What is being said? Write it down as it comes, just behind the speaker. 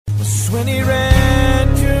when he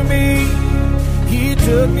ran to me. He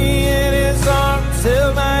took me in his arms,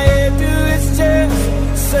 held my head to his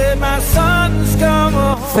chest, said, my son's come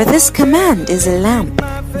home. For this command is a lamp,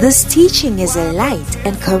 this teaching is a light,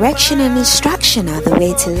 and correction and instruction are the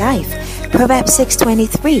way to life. Proverbs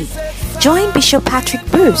 6:23. Join Bishop Patrick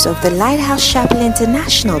Bruce of the Lighthouse Chapel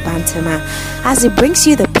International, Bantama, as he brings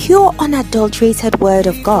you the pure, unadulterated Word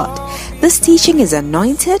of God. This teaching is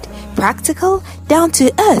anointed, practical, down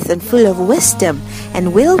to earth, and full of wisdom,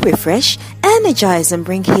 and will refresh, energize, and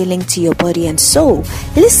bring healing to your body and soul.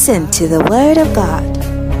 Listen to the Word of God.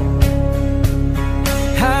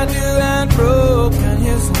 I knew I'd broken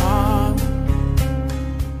his heart.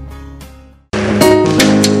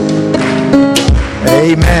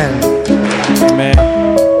 Amen. Amen.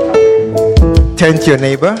 Turn to your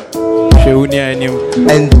neighbor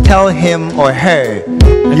and tell him or her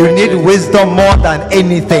you need wisdom more than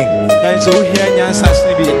anything.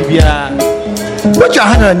 Put your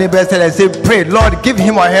hand on your neighbor's head and say, pray, Lord, give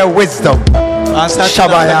him or her wisdom.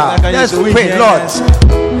 Shabaya. Just pray, Lord.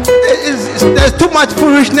 There's too much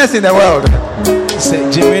foolishness in the world.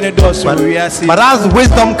 But as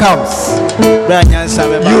wisdom comes,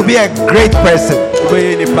 you'll be a great person.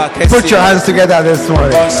 Put your hands together this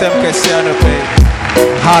morning.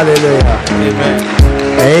 Hallelujah. Amen.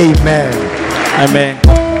 Amen. Amen.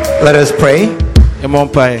 Let us pray.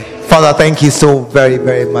 Father, thank you so very,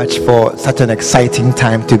 very much for such an exciting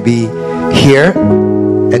time to be here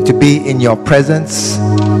and to be in your presence.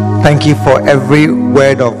 Thank you for every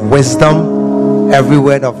word of wisdom, every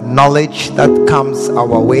word of knowledge that comes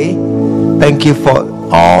our way. Thank you for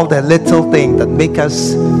all the little things that make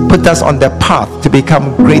us, put us on the path to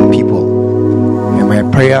become great people. And my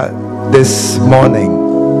prayer this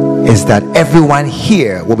morning is that everyone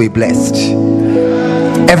here will be blessed.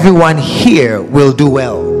 Everyone here will do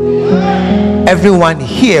well. Everyone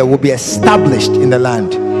here will be established in the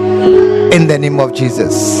land. In the name of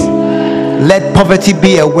Jesus. Let poverty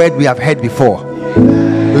be a word we have heard before.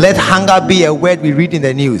 Let hunger be a word we read in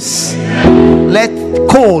the news. Let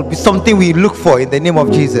cold be something we look for in the name of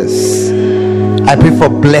Jesus. I pray for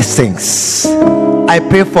blessings. I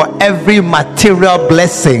pray for every material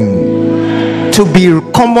blessing to be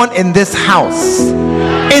common in this house.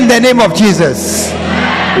 In the name of Jesus.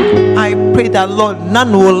 I pray that, Lord,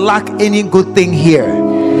 none will lack any good thing here,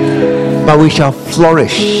 but we shall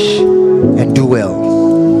flourish and do well.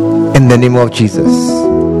 In the name of Jesus.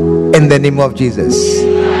 In the name of Jesus.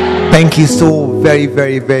 Thank you so very,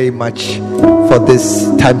 very, very much for this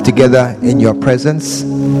time together in your presence.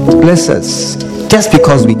 Bless us just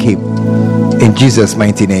because we came. In Jesus'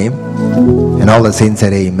 mighty name. And all the saints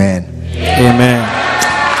said amen. Amen.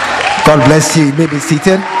 God bless you. You may be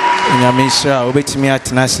seated.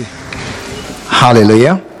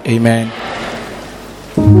 Hallelujah. Amen.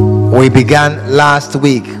 We began last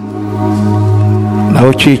week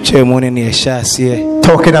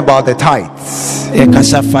talking about the tithes,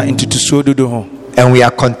 and we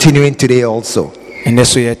are continuing today also.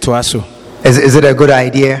 Is it a good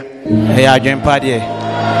idea?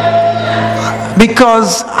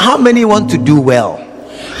 Because how many want to do well?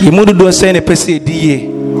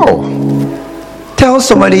 Oh, tell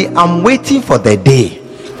somebody, I'm waiting for the day.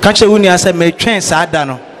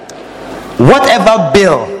 Whatever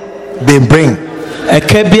bill they bring,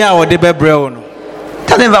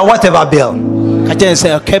 tell them about whatever bill.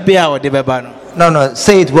 No,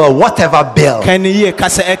 say it well. Whatever bill,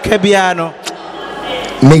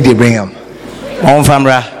 make they bring them.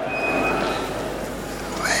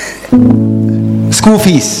 School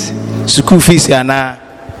fees.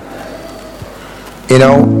 You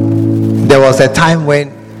know, there was a time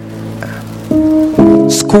when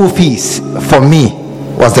school fees for me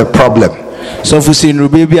was a problem. So if you see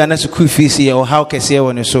baby and school fees here, or how can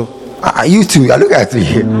you so? You too. I look at you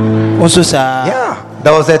here. Also, sir. Yeah,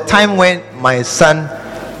 there was a time when my son,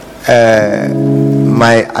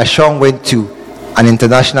 my Ashon, went to an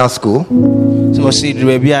international school. So see the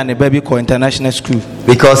baby and the baby called international school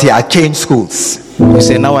because he had changed schools. He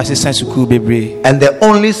said now assistant school baby. And the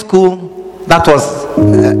only school that was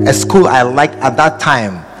a school I liked at that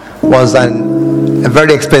time was a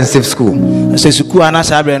very expensive school. So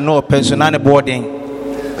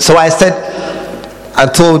I said, I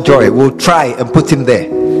told Joy, we'll try and put him there.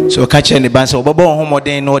 So and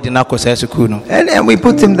we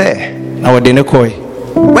put him there.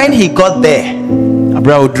 When he got there,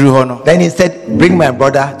 then he said, bring my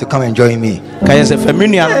brother to come and join me. Hey.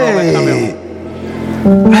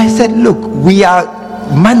 I said, look, we are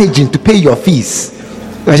managing to pay your fees.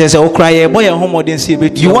 You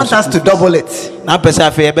want us to double it? And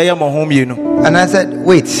I said,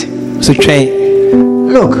 wait,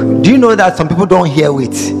 Look, do you know that some people don't hear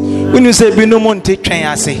wait? When you say they don't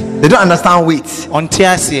understand wait.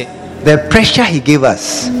 The pressure he gave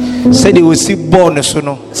us. Said they will see born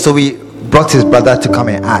So we brought his brother to come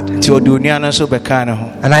and add. And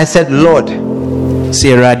I said, Lord,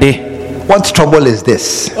 what trouble is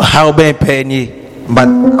this? But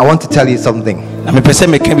I want to tell you something. At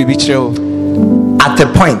a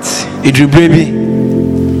point,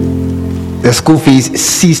 the school fees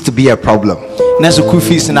ceased to be a problem. No,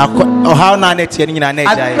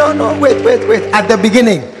 wait. At the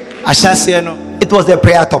beginning, it was a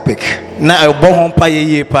prayer topic.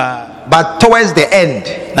 But towards the end,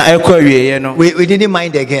 we didn't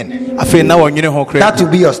mind again. That will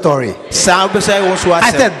be your story. I said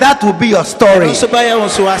that will be your story.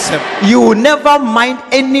 You will never mind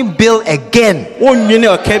any bill again.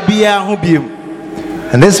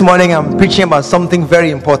 And this morning I'm preaching about something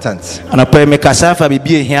very important.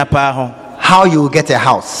 How you will get a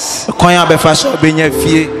house.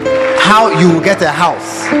 How you will get a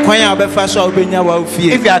house. If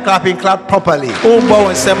you are clapping, clap properly.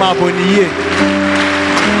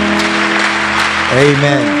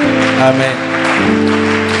 Amen. Amen.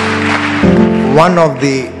 One of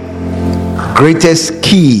the greatest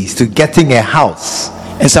keys to getting a house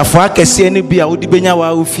is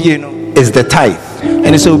the tithe.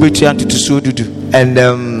 And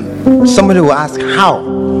somebody will ask,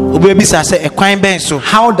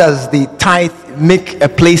 how does the tithe make a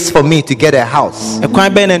place for me to get a house?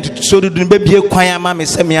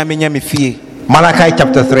 Malachi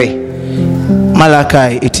chapter 3.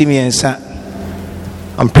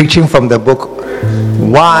 I'm preaching from the book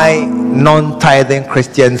Why Non-Tithing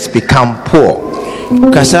Christians Become Poor.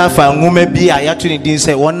 And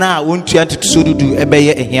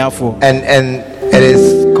it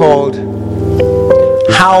is called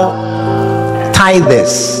How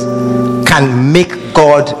Tithers Can Make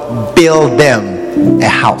God Build Them a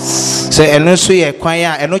House.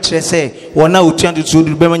 When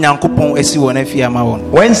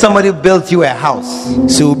somebody builds you a house,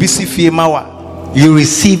 you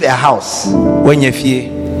receive a house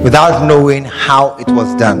without knowing how it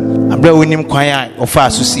was done.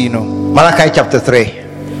 Malachi chapter 3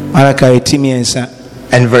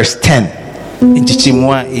 and verse 10.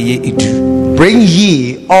 Bring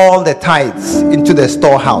ye all the tithes into the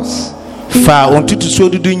storehouse,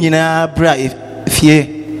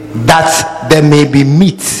 that there may be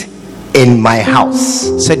meat in my house.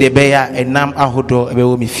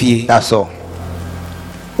 That's all.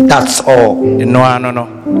 That's all.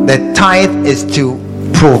 The tithe is to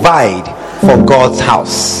provide for God's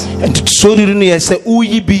house.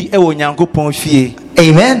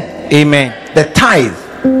 Amen. Amen. The tithe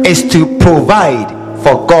is to provide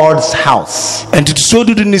for God's house.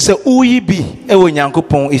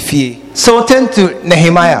 So turn to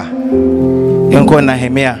Nehemiah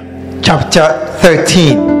chapter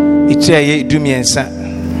 13.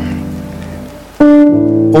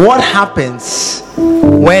 What happens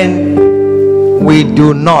when we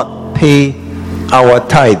do not pay our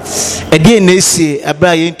tithes?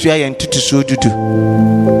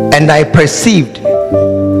 And I perceived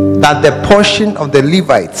that the portion of the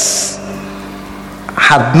Levites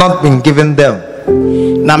had not been given them.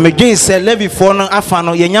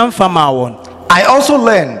 I also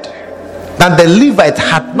learned that the Levites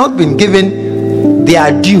had not been given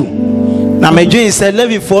their due.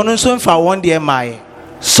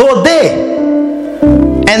 So they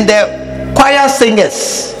and the choir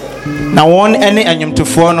singers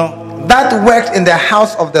that worked in the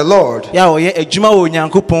house of the Lord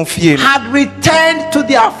had returned to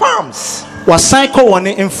their farms.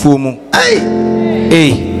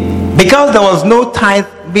 Because there was no tithe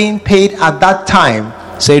being paid at that time,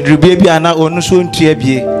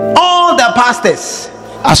 all the pastors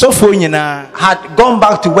had gone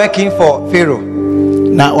back to working for Pharaoh.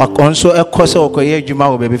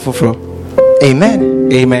 Amen.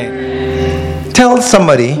 Amen. Tell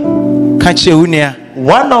somebody,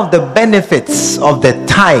 one of the benefits of the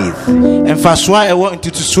tithe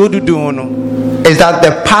is that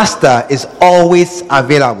the pastor is always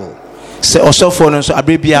available.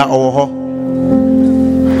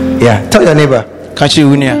 Yeah, tell your neighbor.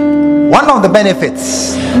 One of the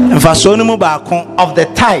benefits of the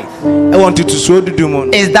tithe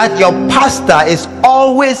is that your pastor is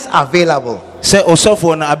always available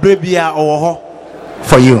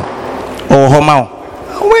for you.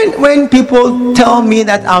 When people tell me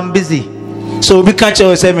that I'm busy,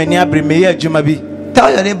 tell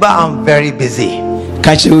your neighbor I'm very busy,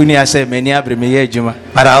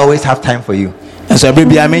 but I always have time for you.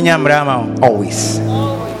 Always.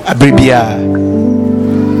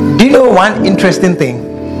 Do you know one interesting thing?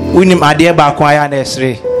 unim adeɛ baako aya na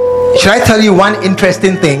ɛsere. Should I tell you one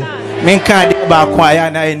interesting thing? Menka adeɛ baako aya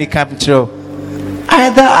na ɛni kam kyerɛw.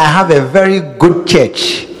 Either I have a very good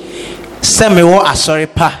church, sɛ mewɔ asɔre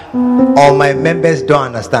pa, or my members don't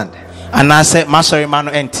understand. anaasɛ masɔre ma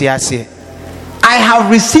no ɛnte aseɛ. I have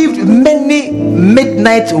received many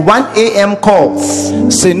midnight 1 a.m. calls,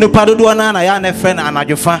 sɛ nipa dodoɔ na ya na ɛfrɛ no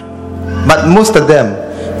anadwofa, but most of them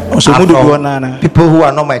so are mu dodoɔ from na people who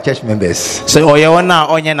are not my church members. sɛ ɔyɛ wɔn a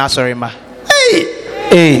ɔnyɛ n'asɔre ma.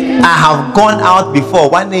 Hey, I have gone out before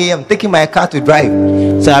 1 a.m. taking my car to drive.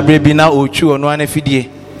 sɛ abere bi na ɔtwi ɔno ana fidie.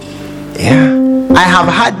 Yeah, I have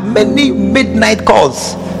had many midnight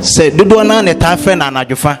calls. sɛ dodoɔ na ɛtaa frɛ no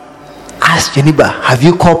anadwofa. Ask your neighbor, have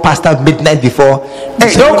you called Pastor midnight before?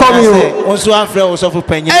 Hey, don't call me. nso afrɛ ɔsɔfo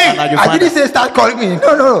panyin Hey, anadwofa. I didn't say start calling me.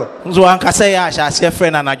 No. nso ankasa yɛ ahyɛ aseɛ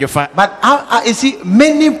frɛ no anadwofa. But you see,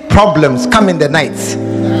 many problems come in the night.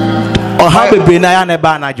 ɔha bebree na ya na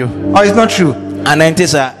ɛba anadwo. Oh, it's not true. anante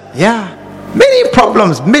sa. Yeah, many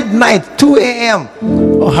problems. Midnight, 2 a.m.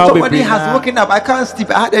 Somebody has woken up. I can't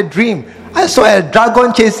sleep. I had a dream. I saw a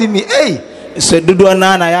dragon chasing me. Hey. sɛ dodoɔ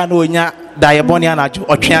na ya na onya daeɛ bɔne anadwo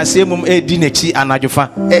ɔtwe aseɛ mum ɛdi n'akyi anadwofa.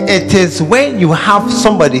 It is when you have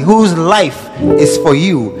somebody whose life is for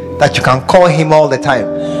you that you can call him all the time.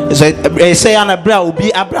 sɛ ɛsɛ ya na berɛ a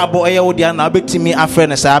obi abrabɔ ɛyɛ wo deɛ na wobɛtumi afrɛ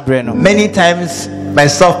no saa berɛ no. Many times,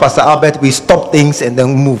 myself, Pastor Albert, we stop things and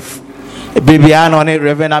then move biribiara na ɔne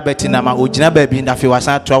Reverend Albert na ma ogyina baabi na afei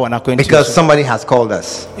wasan atoa wɔ n'akwantu because so. somebody has called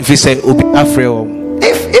us. ɛfiri sɛ obi afrɛ wɔn.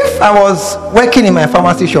 If I was working in my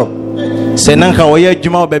pharmacy shop sɛ na nka wɔyɛ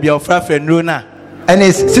adwuma wɔ baabi a wɔfrafrɛ nnuro no a and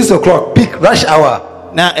it's 6 o'clock, peak rush hour,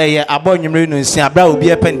 na ɛyɛ abɔ nnwumere no nsia berɛ a obi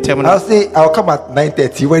ɛpɛ ntɛm no I'll say I'll come at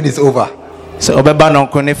 9:30 when it's over sɛ ɔbɛba no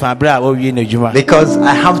nko ne fa berɛ a wɔwie n'adwuma. because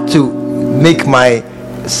I have to make my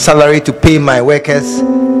salary to pay my workers,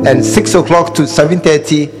 and 6 o'clock to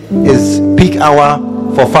 7:30 is peak hour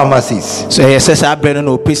for pharmacies. so ɛyɛ sɛ saa berɛ no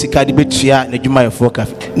na ɔpɛ sika de bɛtua n'adwumayɛfoɔ ka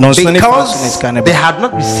no nso ne fa so ne sika Because no they bɛ. had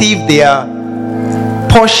not received their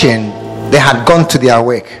portion, they had gone to their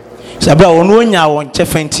work. sɛ berɛ a ɔno ɔnya wɔn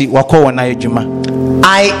kyɛfa nti wɔkɔ wɔn ayɛ adwuma.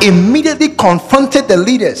 I immediately confronted the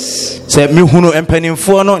leaders. sɛ mehunu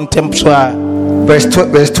mpanimfoɔ no ntɛm so a Verse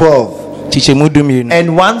 12. kyekyɛmu dumienu.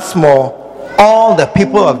 And once more, all the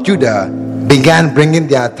people of Judah began bringing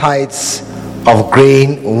their tithes of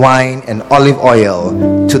grain, wine, and olive oil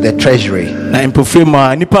to the treasury. na mpofiri mu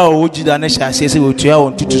a nipa a wɔwɔ Juda no hyɛ aseɛ sɛ wɔtua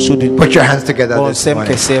wɔn tutuso de Put your hands together wɔn this nsɛm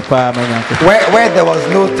morning. kɛseɛ paa ma Nyankopɔn. Where there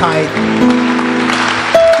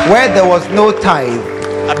was no tithe,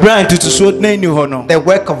 abere a ntutusuo na ɛnni hɔ no the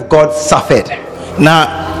work of God suffered. na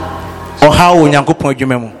ɔhaw wɔ Nyankopɔn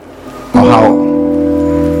adwuma mu. Or how?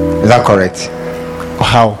 Is that correct?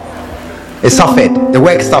 ɔhaw It suffered. The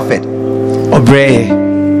work suffered. ɔbrɛ yɛ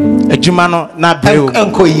adwuma no na abere wɔ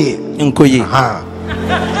Enkoye. nkɔ yie.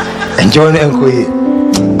 Enjoy Enkoye.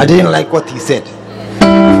 I didn't like what he said.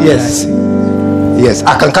 Yes.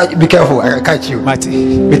 I can catch. Be careful. I can catch you. mate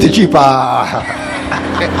It's cheap.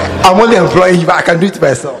 I'm only employing you, but I can do it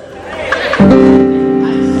myself.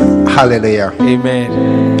 Hallelujah. amen.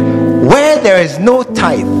 Where there is no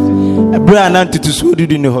tithe, abere a na ntutusuo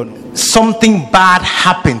dudu ni hɔ no something bad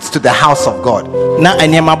happens to the house of God. na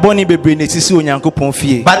nneɛma bɔne bebree na esisi wɔ Nyankopɔn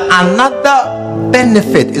fie. But another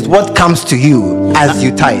benefit is what comes to you as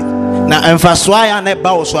you tithe. na mfasoɔ a na ɛba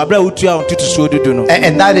wɔ so abere a wotua wɔn tutusuo dudu no.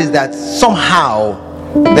 And that is that somehow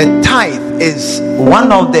the tithe is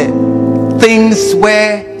one of the things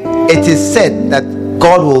where it is said that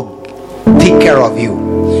God will take care of you.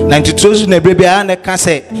 na ntutuo so na ebere bi a na ɛka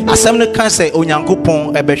sɛ asɛm no ka sɛ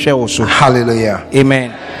Onyankopɔn ɛbɛhwɛ wo so. Hallelujah.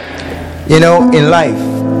 amen. You know, in life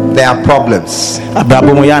there are problems,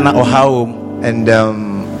 abrabɔ mu yɛ a na ɔhaw wɔ mu. and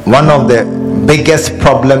one of the biggest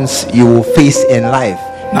problems you will face in life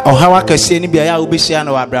na ɔhaw akɛseɛ no bi a yɛ a wobɛhyia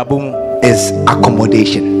no wɔ abrabɔ mu is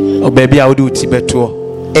accommodation. ɔbaabi a wode wo ti bɛtoɔ.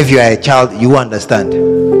 If you are a child, you understand,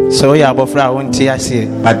 sɛ woyɛ abɔfra a wonte aseɛ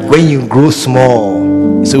but when you grow small,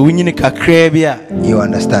 sɛ wonyini kakraa bi a you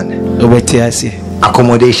understand. wobɛte aseɛ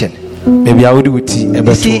Accommodation. baabi a wode wo ti You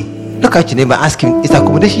ɛbɛtoɔ. see, look at your neighbor, ask him, is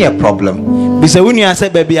accommodation a problem? bisa wo nua sɛ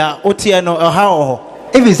baabi a woteɛ no ɔha wɔ hɔ.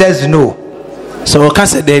 If he says no, sɛ ɔka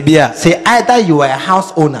sɛ daabi a say either you are a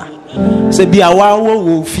house owner sɛ bi a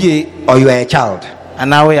woawɔ wɔ fie or you are a child.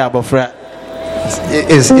 anaa woyɛ abɔfra.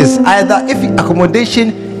 Is either, if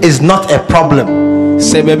accommodation is not a problem,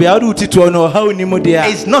 sɛ baabi a wode wo ti toɔ no ɔhaw ni mu deɛ a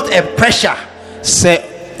it's not a pressure, sɛ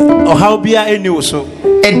ɔhaw biara ɛnni wo so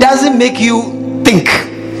it doesn't make you think.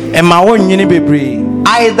 ɛma wonnwene bebree.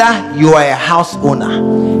 Either you are a house owner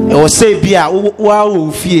ɛwɔ sɛ bi a woawɔ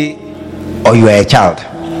wo fie or you are a child.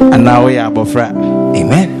 anaa woyɛ abɔfra.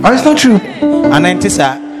 Amen. Or it's not true. anaa nte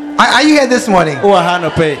saa. Are you here this morning? Oh,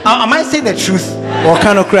 Am I saying the truth?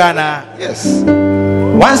 Yes.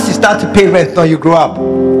 Once you start to pay rent, now you grow up.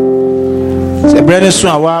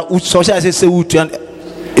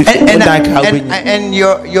 And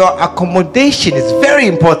your accommodation is very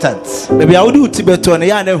important.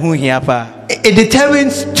 It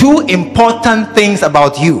determines two important things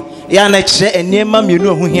about you.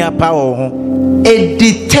 It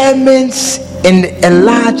determines in a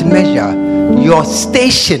large measure your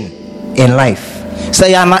station in life. Do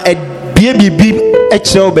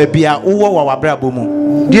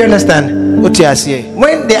you understand?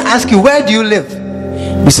 When they ask you, where do you live?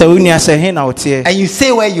 And you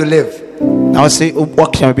say where you live,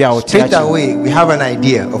 straight away we have an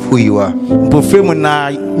idea of who you are.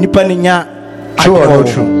 True or no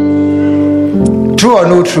true? True or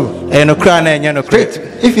no true? Straight.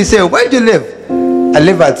 If you say, where do you live? I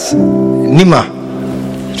live at Nima.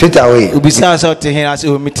 Straight away we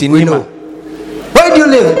know. Where do you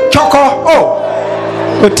live? Choco. Oh,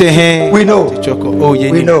 we know.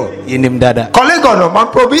 We know. Kolegono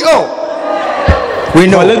Mamprobi. Oh, we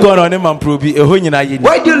know.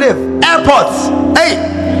 Where do you live? Airports. Hey,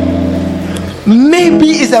 maybe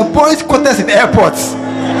it's a boys' quarters in airports,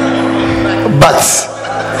 but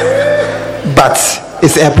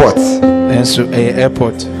it's airports. And so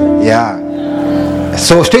airport. Yeah.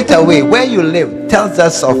 So straight away, where you live tells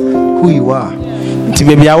us of who you are. It's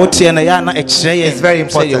very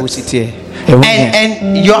important.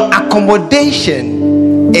 And your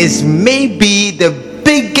accommodation is maybe the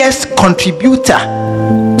biggest contributor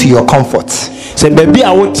to your comfort.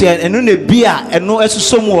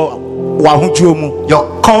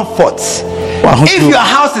 Your comfort. If your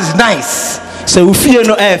house is nice,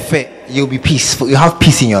 you'll be peaceful. You have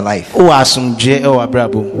peace in your life.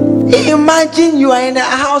 Imagine you are in a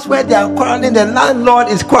house where they are quarreling, the landlord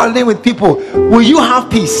is quarreling with people. Will you have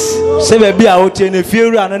peace?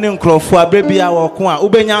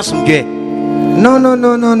 No. No.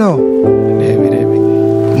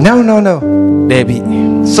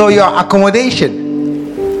 So your accommodation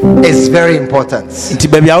is very important.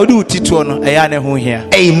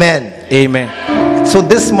 Amen. So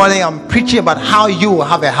this morning I'm preaching about how you will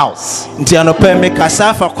have a house. I didn't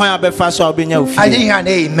hear an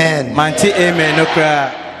amen.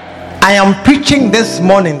 I am preaching this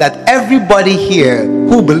morning that everybody here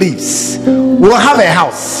who believes will have a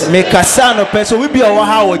house.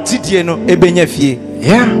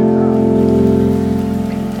 Yeah.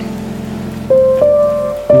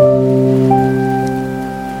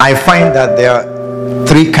 I find that there are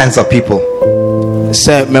three kinds of people.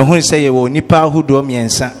 Those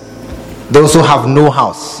who have no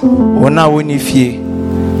house, those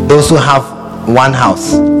who have one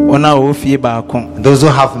house, those who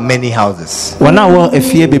have many houses. Yeah,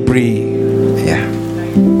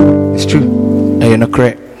 it's true. Do you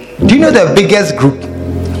know the biggest group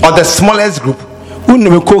or the smallest group?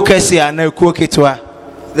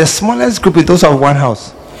 The smallest group is those who have one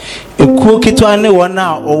house.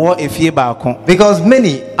 Because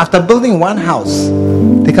many, after building one house,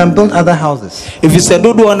 they can build other houses.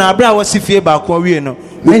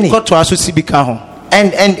 Many.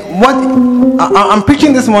 And what I'm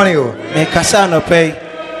preaching this morning,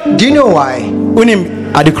 do you know why?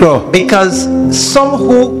 Because some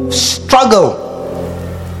who struggle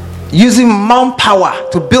using manpower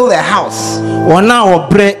to build a house,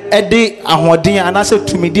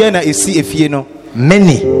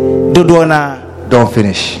 many don't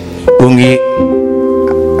finish.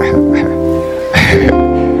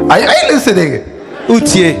 Are you listening?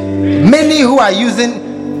 Many who are using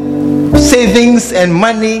savings and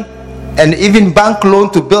money and even bank loan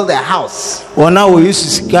to build a house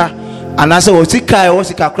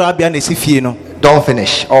don't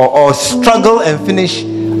finish or struggle and finish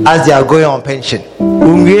as they are going on pension.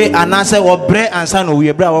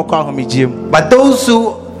 But those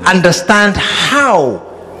who understand how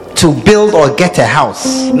to build or get a house,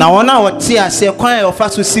 when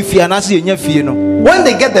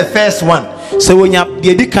they get the first one, they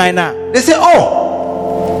say,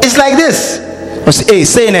 oh, it's like this.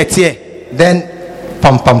 Then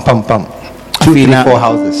pam 2, 3, 4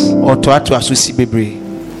 houses.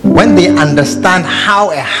 When they understand how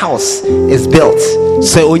a house is built,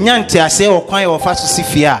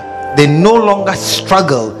 they no longer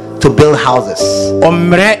struggle to build houses,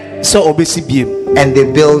 and they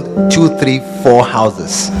build 2, 3, 4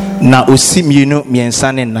 houses.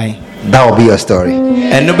 That will be your story.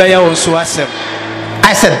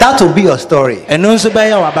 I said that will be your story.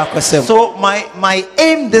 So my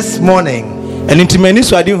aim this morning, are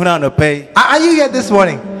you here this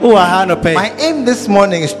morning? My aim this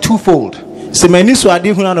morning is twofold.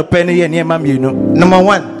 Number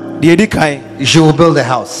one, you will build a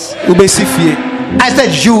house. I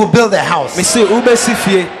said you will build a house.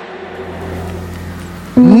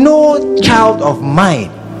 No child of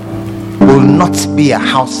mine will not be a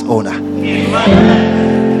house owner.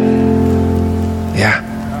 Yeah.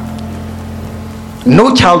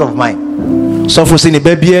 No child of mine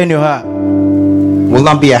will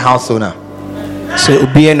not be a house owner.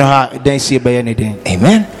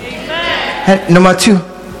 Amen. And number two,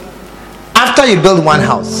 after you build one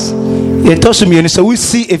house, you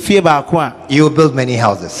will build many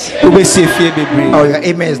houses. Oh, your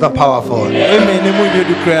amen is not powerful.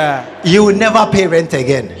 You will never pay rent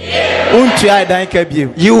again.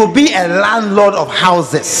 You will be a landlord of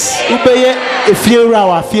houses in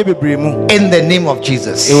the name of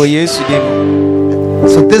Jesus.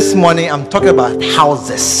 So this morning I'm talking about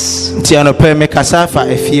houses.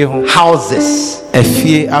 Houses.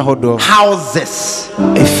 Houses.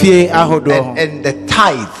 And the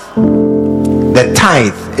tithe. The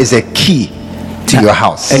tithe is a key to your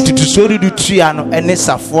house. Put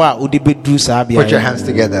your hands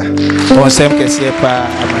together.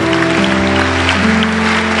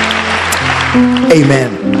 Amen.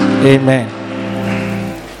 Amen.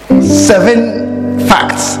 7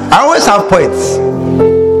 facts. I always have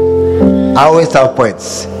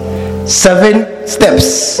points. 7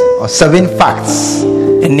 steps or 7 facts.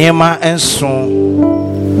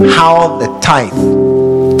 How the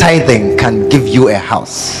tithing can give you a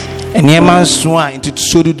house. 7 steps,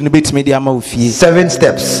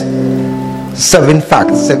 7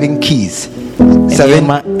 facts, 7 keys,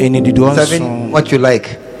 7 what you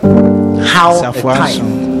like. How the tithe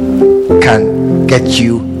can get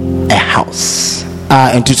you a house.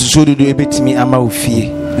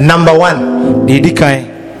 Number 1,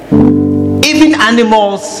 even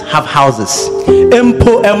animals have houses.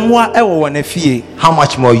 How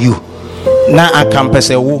much more you?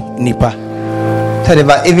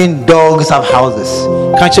 Even dogs have houses.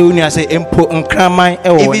 Even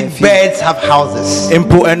birds have houses.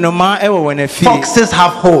 Foxes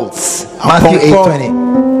have holes.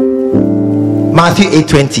 Matthew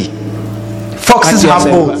 8:20. Foxes have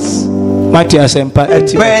holes.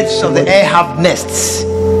 Birds of the air have nests.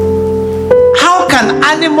 How can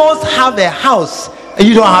animals have a house and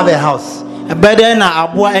you don't have a house?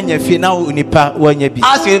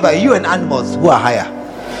 Ask you about you and animals who are higher.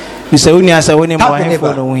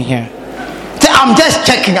 I'm just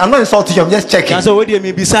checking. I'm not insulting you. I'm just checking. Tap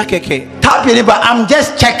your neighbor. I'm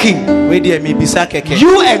just checking.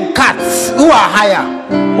 You and cats who are higher.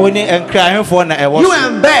 You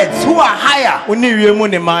and birds who are higher.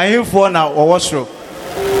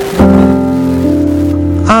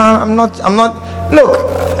 I'm not. Look.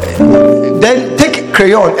 Then take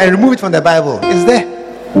crayon and remove it from the Bible. It's there.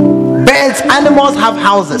 Birds, animals have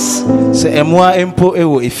houses.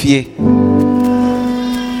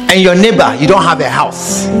 And your neighbor, you don't have a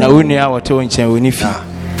house.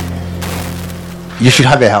 You should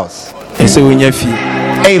have a house.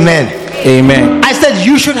 Amen. Amen. I said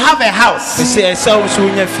you should have a house.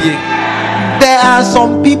 There are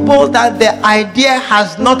some people that the idea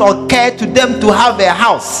has not occurred to them to have a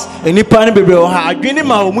house.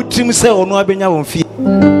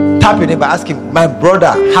 Tap your neighbor, ask him, my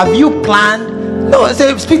brother, have you planned? No,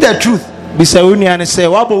 say, speak the truth. Have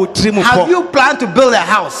you planned to build a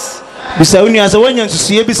house?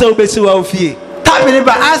 Tap your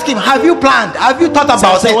neighbor, ask him, have you planned? Have you thought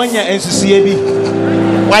about it?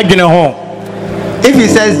 If he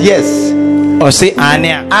says yes,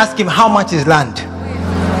 ask him, how much is land?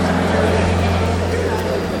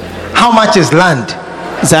 How much is land?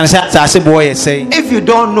 If you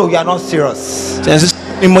don't know, you are not serious.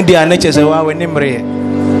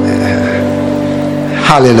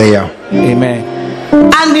 Hallelujah. Amen.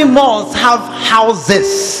 Animals have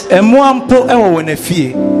houses. Hey,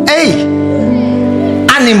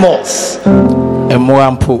 animals.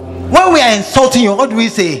 When we are insulting you, what do we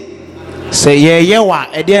say? Say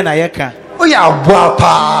oh yeah,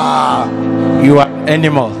 buapa. You are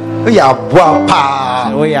animal. Oh yeah,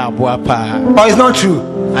 buapa. Oh yeah, buapa. Oh, it's not true.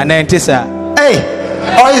 And then hey,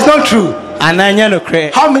 oh, it's not true. And I know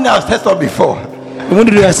crazy. How many have tested before? What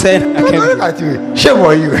did you say? Look at you. Shame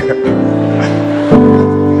on you.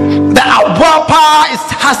 The abuapa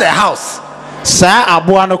has a house.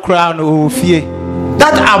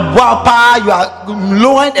 That abuapa you are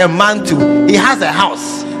lowering a man to, he has a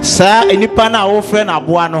house. Sa enipa na wo frɛ na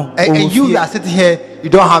aboa no. And you are sitting here, you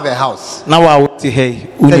don't have a house. Na wa wo ti hey.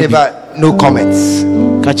 No comments.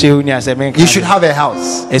 You should have a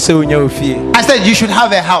house. I said you should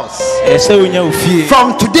have a house.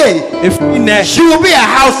 From today, you will be a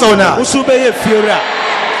house owner.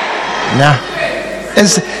 Nah.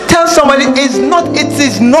 Tell somebody it is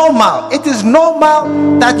normal. It is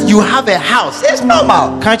normal that you have a house. It's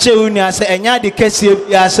normal.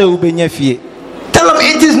 Tell them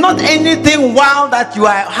it is not anything wild that you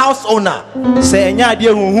are a house owner. You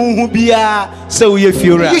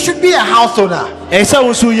should be a house owner. I said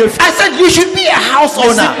you should be a house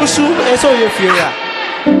owner.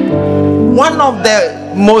 One of the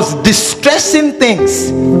most distressing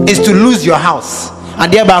things is to lose your house.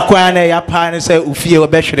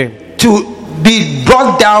 To be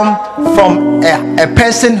brought down from a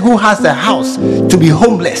person who has a house to be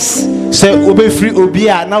homeless. That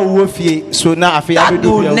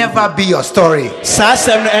will never be your story.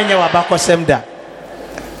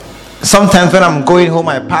 Sometimes when I'm going home,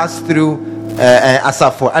 I pass through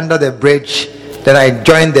Asafo under the bridge. Then I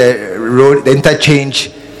join the road, the interchange.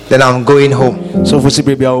 Then I'm going home.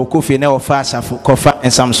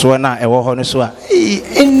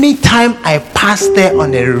 Anytime I pass there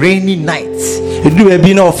on a rainy night,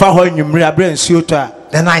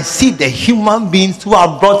 then I see the human beings who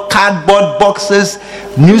have brought cardboard boxes,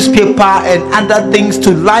 newspaper, and other things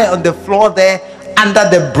to lie on the floor there under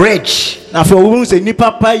the bridge. You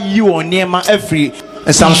will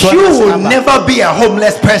never be a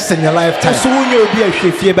homeless person in your lifetime.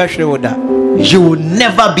 You will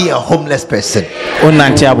never be a homeless person. One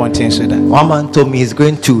man told me he's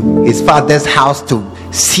going to his father's house to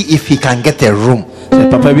see if he can get a room.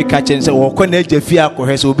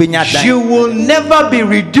 You will never be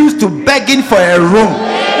reduced to begging for a room.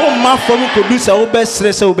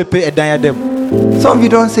 Some of you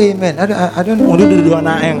don't say amen. I don't know.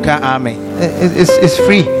 It's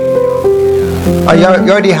free. You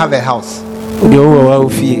already have a house.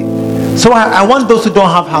 So I want those who don't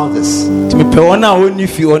have houses. You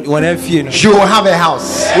will have a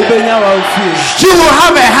house. You will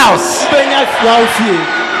have a house.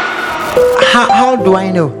 How do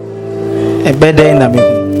I know?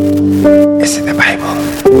 It's in the Bible.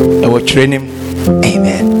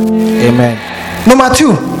 Amen. Amen. Number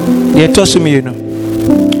 2.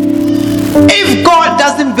 If God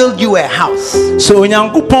doesn't build you a house, so you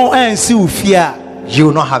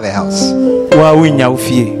will not have a house.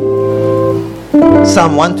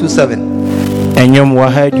 Psalm 127.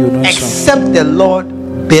 Except the Lord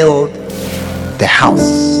build the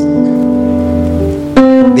house,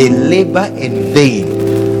 they labor in vain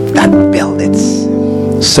that build it.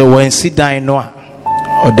 So when see Noah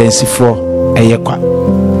or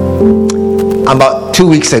about 2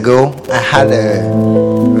 weeks ago, I had a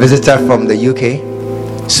visitor from the UK.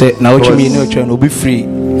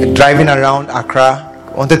 Driving around Accra,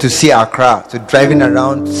 wanted to see Accra, so driving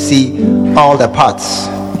around to see all the parts.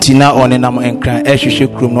 And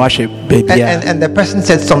the person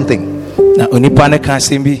said something.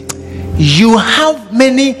 You have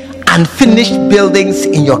many unfinished buildings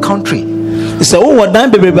in your country.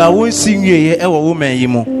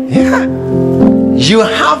 Yeah. You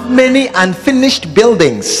have many unfinished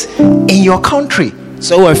buildings in your country.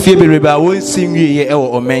 Tell your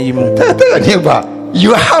neighbor,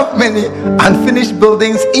 you have many unfinished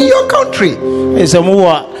buildings in your country. It's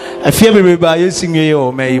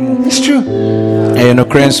true.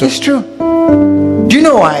 It's true. Do you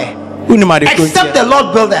know why? Except the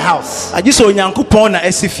Lord build a house, they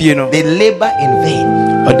labor in vain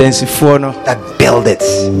that build it.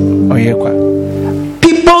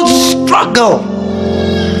 People struggle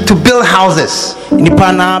to build houses.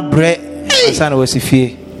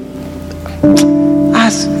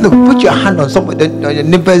 Look, put your hand on somebody, your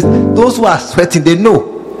neighbors, those who are sweating, they know.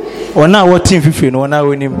 People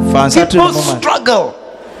struggle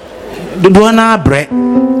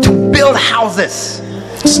to build houses,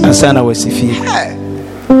 but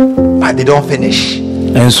they don't finish.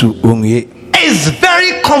 It's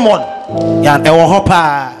very common.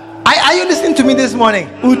 Are you listening to me this morning?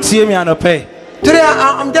 Today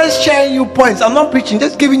I'm just sharing you points. I'm not preaching,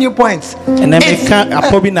 just giving you points. Who's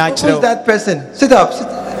that person? Sit up.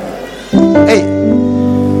 Hey,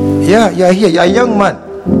 yeah, you're here. You're a young man,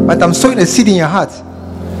 but I'm sowing a seed in your heart.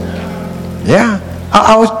 Yeah,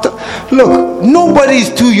 look. Nobody is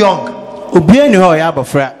too young.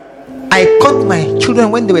 I caught my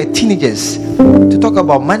children when they were teenagers to talk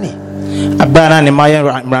about money.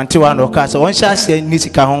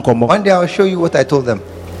 One day I'll show you what I told them.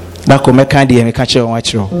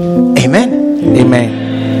 Amen.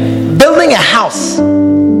 Amen. Building a house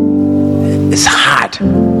It's hard.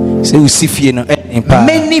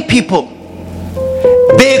 Many people,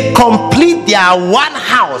 they complete their one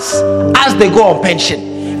house as they go on pension.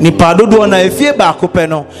 It's not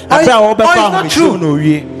true.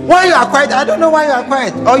 Why you are quiet? I don't know why you are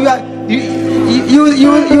quiet. Or you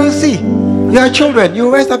see your children. You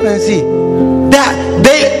rest up and see that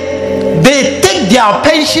they take their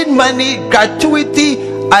pension money, gratuity.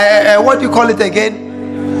 What do you call it again?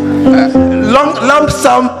 Lump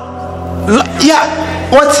sum.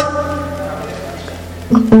 What?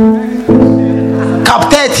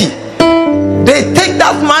 Cap 30. They take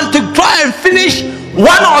that man to try and finish 1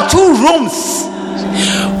 or 2 rooms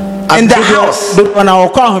in the house to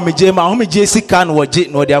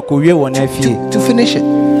finish it.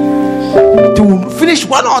 To finish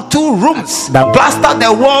 1 or 2 rooms, plaster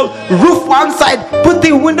the wall, roof one side, put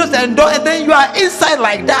the windows and door, and then you are inside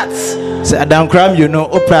like that. It's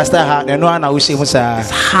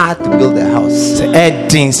hard to build a house.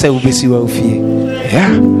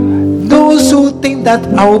 Yeah. Those who think that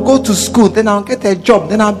I will go to school, then I'll get a job,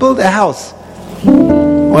 then I'll build a house. I'm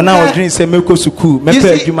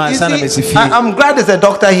glad there's a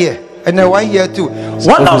doctor here. And then one here too.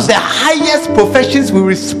 One of the highest professions we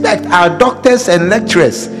respect are doctors and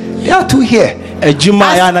lecturers. There are 2 here. Ask him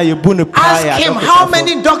how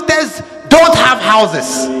many doctors don't have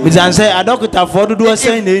houses.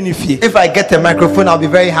 If I get a microphone, I'll be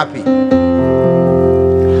very happy.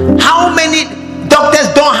 How many doctors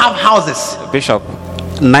don't have houses? Bishop,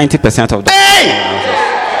 90% of them. Hey!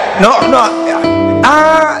 No.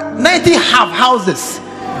 90 have houses.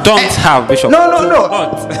 Don't have, Bishop. No. Look,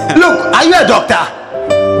 are you a doctor?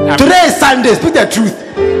 Today is Sunday. Speak the truth.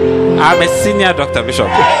 I'm a senior doctor, Bishop.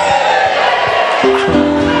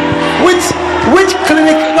 Which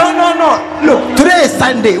clinic? No. Look, today is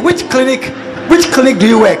Sunday. Which clinic do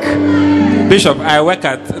you work? Bishop, I work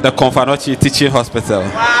at the Confanochi Teaching Hospital.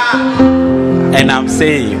 Wow. And I'm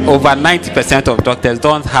saying over 90% of doctors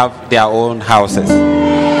don't have their own houses. Look,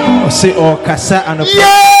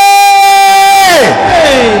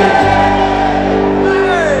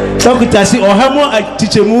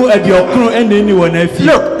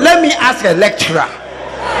 let me ask a lecturer.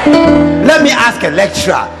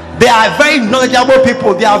 They are very knowledgeable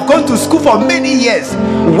people. They have gone to school for many years,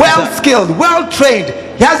 well skilled, well trained.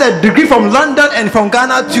 He has a degree from London and from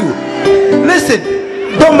Ghana too. Listen,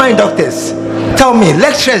 don't mind doctors. Tell me,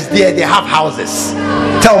 lecturers there, they have houses.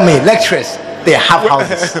 Tell me, lecturers, they have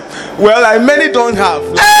houses. Well, many don't have.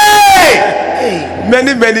 Hey!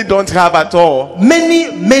 Many don't have at all.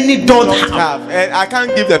 Many don't have. And I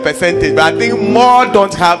can't give the percentage, but I think more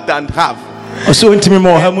don't have than have. No.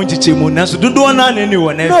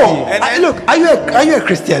 Look, are you a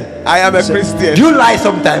Christian? I am a Christian. Do you lie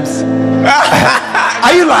sometimes?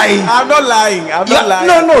 Are you lying? I'm not lying.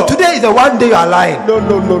 Lying. No. Today is the one day you are lying. No,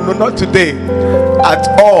 not today at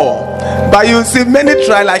all. But you see, many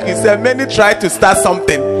try, like you said, many try to start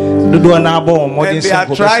something. And they are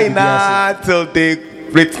trying till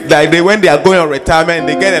when they are going on retirement,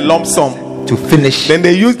 they get a lump sum to finish. Then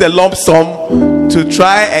they use the lump sum to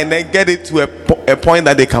try and then get it to a point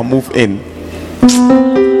that they can move in.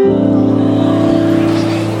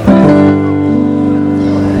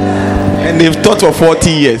 And they've taught for 40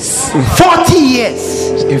 years. 40 years.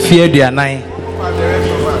 In fear they are 9.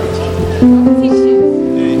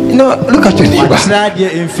 No, look at your neighbor.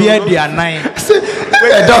 In fear they are 9.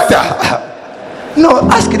 If a doctor, no,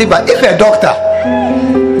 ask neighbor, if a doctor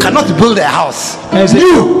cannot build a house,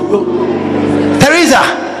 you, Teresa,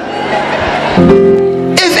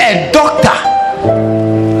 if a doctor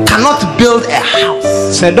cannot build a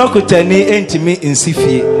house, say doctor ni entimi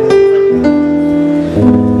insifie.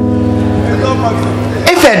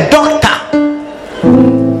 If a doctor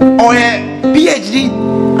or a PhD,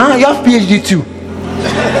 you have PhD too.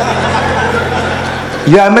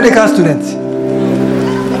 You are a medical student.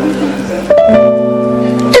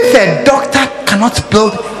 If a doctor cannot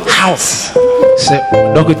build house, and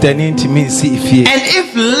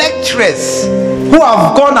if lecturers who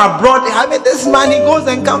have gone abroad, I mean, this man, he goes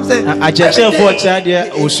and comes and he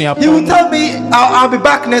will tell me I'll be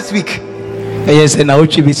back next week. Yes, and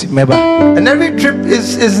and every trip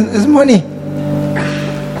is money.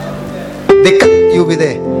 You'll be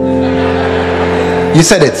there. You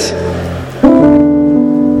said it.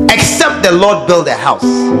 Except the Lord build a house,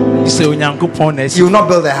 you will not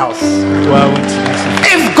build a house.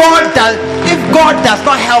 If God does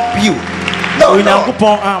not help you,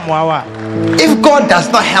 if God does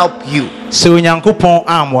not help you,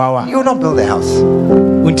 you will not build a house.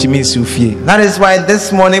 That is why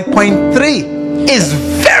this morning point 3 is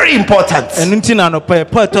very important.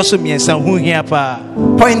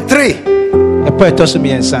 Point 3,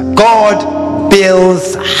 God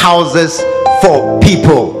builds houses for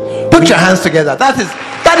people. Put your hands together. That is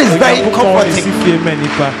very comforting.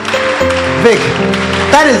 Vic,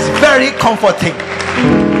 that is very comforting.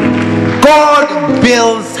 God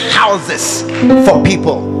builds houses for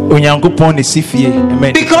people. Because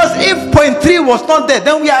if point 3 was not there,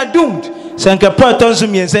 then we are doomed. Yeah.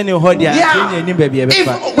 If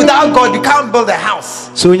without God you can't build a house,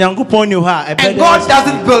 and God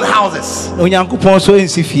doesn't build houses,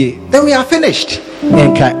 then we are finished.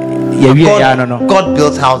 God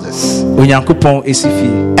builds houses.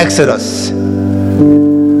 Exodus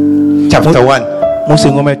chapter 1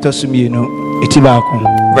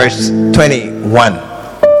 verse 21.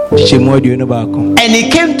 And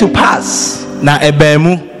it came to pass,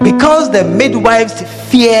 because the midwives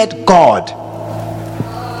feared God,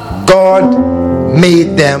 God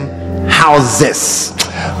made them houses.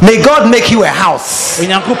 May God make you a house. You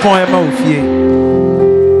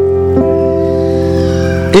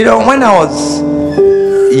know, when I was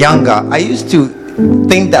younger, I used to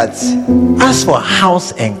think that as for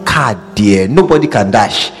house and car, dear, nobody can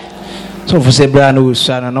dash. Because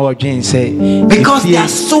they are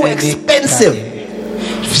so expensive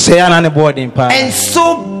and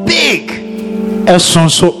so big. I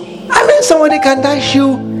mean, somebody can dash you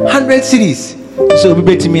 100 cities.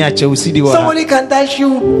 Somebody can dash you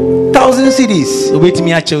 1,000 cities.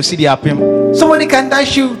 Somebody can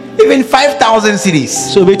dash you even 5,000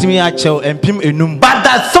 cities. But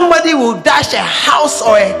that somebody will dash a house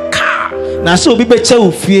or a car,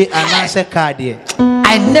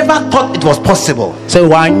 I never thought it was possible.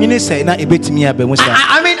 I mean,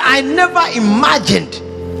 I never imagined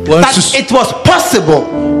that it was possible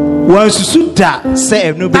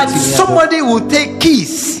that somebody will take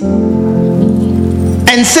keys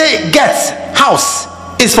and say, "Get house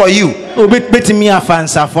is for you." And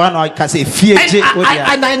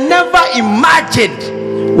I never imagined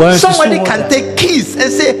somebody can take keys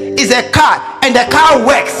and say, "It's a car," and the car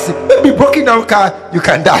works. Maybe broken down car you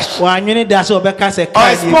can dash, or a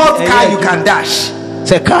small car you can dash.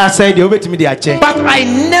 But I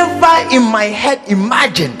never in my head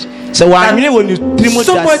imagined that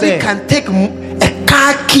somebody can take a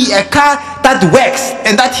car key, a car that works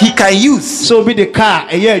and that he can use, so be the car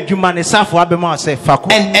and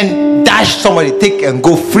dash somebody, take and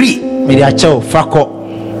go free.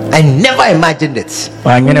 I never imagined it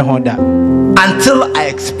until I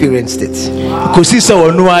experienced it,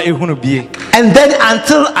 and then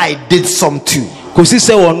until I did some too.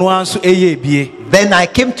 Then I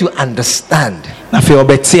came to understand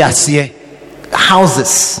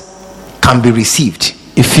houses can be received.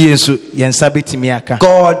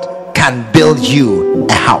 God can build you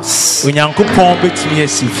a house.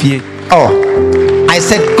 Oh, I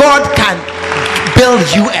said God can build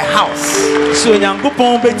you a house.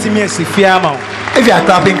 If you are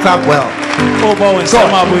clapping, clap well. God.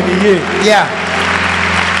 Yeah.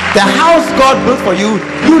 The house God built for you,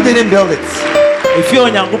 you didn't build it.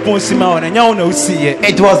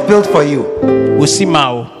 It was built for you.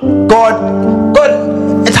 God,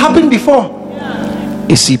 it happened before.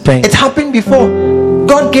 It happened before.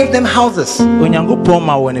 God gave them houses. And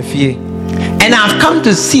I've come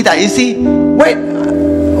to see that, you see,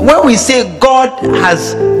 when we say God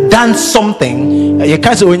has done something, I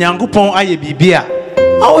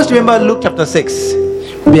always remember Luke chapter 6.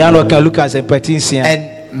 And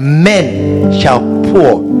men shall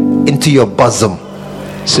pour into your bosom.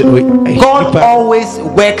 God always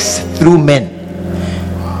works through men.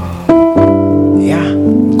 Yeah,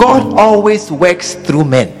 God always works through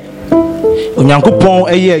men. And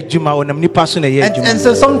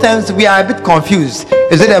so sometimes we are a bit confused.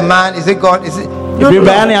 Is it a man? Is it God? Is it? No.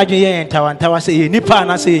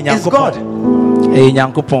 It's God.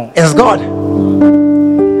 It's God.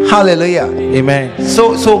 Hallelujah. Amen.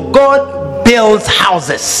 So God builds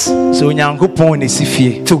houses to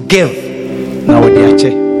give.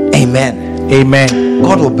 Amen. Amen.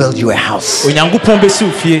 God will build you a house.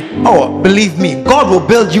 Oh, believe me, God will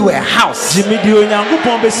build you a house. No,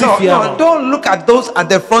 don't look at those at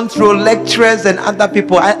the front row, lecturers and other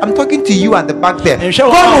people. I'm talking to you at the back there.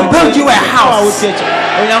 God will build you a house.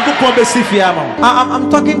 I'm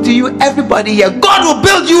talking to you, everybody here. God will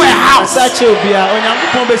build you a house.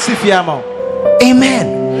 Amen.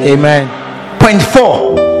 Amen. Point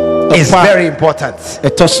 4 is very important.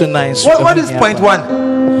 What is point 1?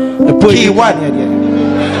 Key 1.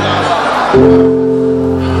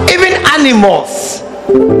 Even animals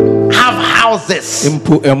have houses.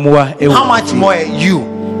 How much more you?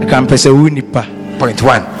 Point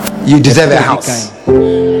 1. You deserve a house.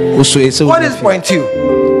 What is point 2?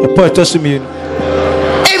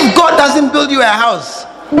 If God doesn't doesn't build you a house,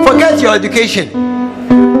 forget your education,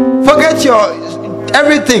 forget your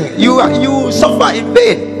everything. You suffer in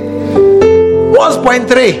vain.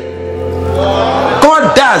 1.3.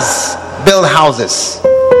 God does build houses.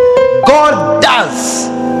 God does.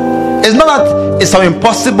 It's not that it's some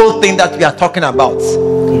impossible thing that we are talking about.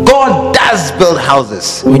 God does build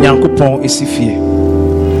houses.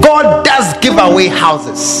 God does give away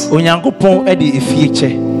houses.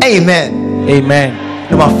 Amen. Amen.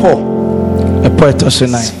 Number 4.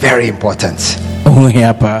 It's very important.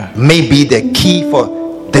 Maybe the key for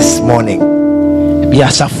this morning.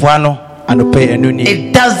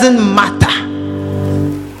 It doesn't matter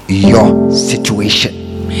your situation.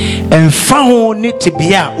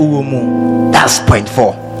 That's point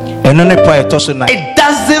 4. It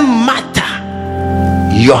doesn't matter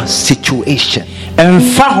your situation. You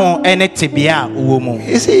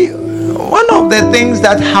see, one of the things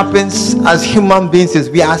that happens as human beings is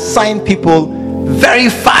we assign people very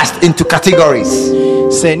fast into categories.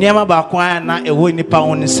 So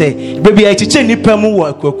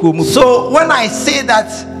when I say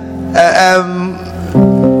that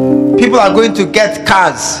people are going to get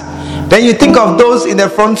cars, then you think of those in the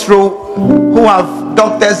front row who have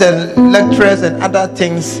doctors and lecturers and other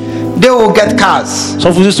things. They will get cars. We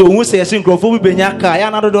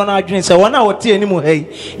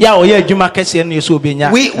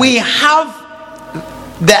have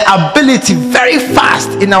the ability very fast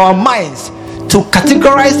in our minds to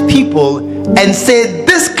categorize people and say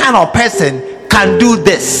this kind of person can do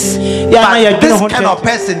this, but this kind of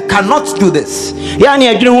person cannot do this.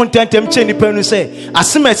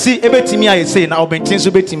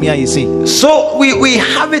 So we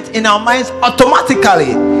have it in our minds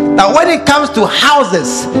automatically that when it comes to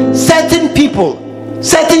houses, certain people,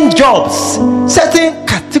 certain jobs, certain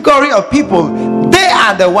category of people, they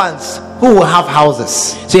are the ones who will have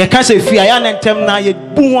houses. But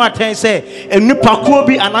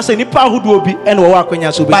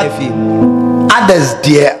others,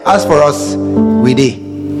 dear, as for us, we did.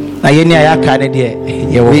 We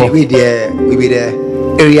be the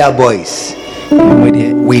area boys.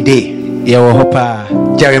 We did.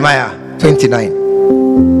 Jeremiah 29.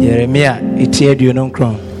 Jeremiah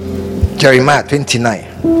 29.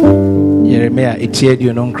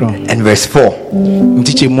 And verse 4.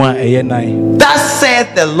 Thus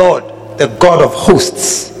saith the Lord, the God of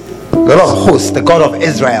hosts, the Lord of hosts, the God of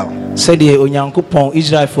Israel,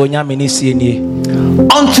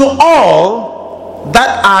 unto all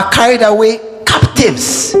that are carried away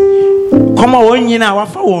captives,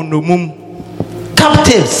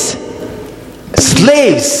 captives,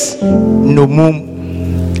 slaves,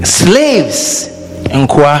 slaves.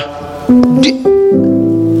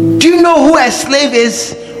 Do you know who a slave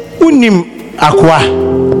is?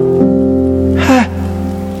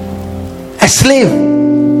 A slave,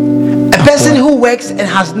 a person who works and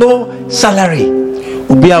has no salary.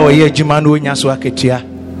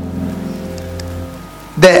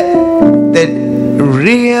 The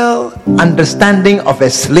real understanding of a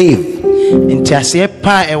slave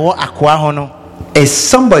is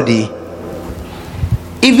somebody,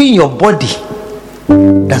 even your body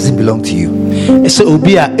doesn't belong to you. No,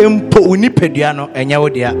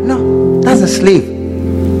 that's a slave.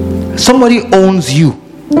 Somebody owns you.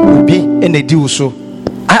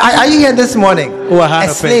 Are you here this morning? A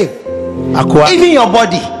slave. Even your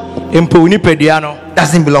body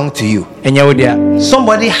doesn't belong to you.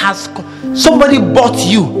 Somebody bought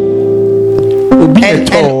you and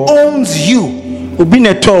owns you.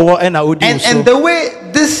 And the way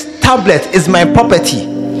this tablet is my property,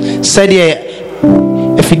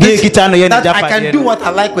 that I can do what I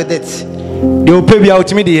like with it.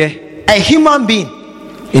 A human being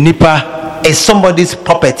is somebody's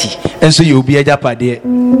property.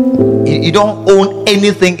 You don't own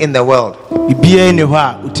anything in the world.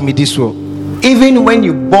 Even when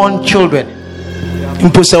you born children,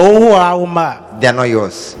 they are not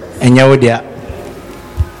yours. They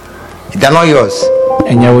are not yours.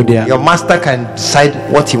 Your master can decide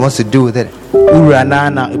what he wants to do with it.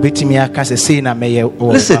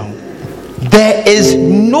 Listen, there is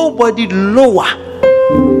nobody lower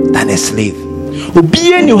than a slave.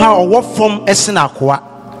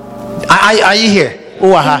 Are you here?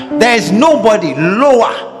 There is nobody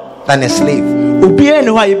lower than a slave.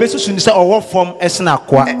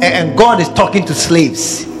 And God is talking to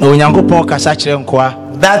slaves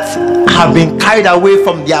that have been carried away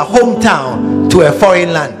from their hometown to a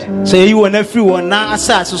foreign land.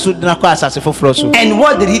 And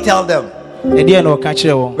what did he tell them?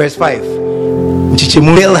 Verse 5.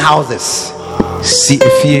 Build houses.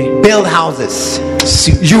 Build houses.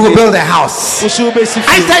 You will build a house. I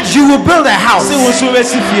said you will build a house.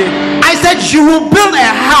 I said you will build a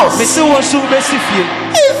house.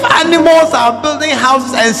 If animals are building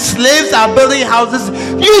houses and slaves are building houses,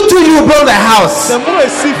 you too, you build a house. Are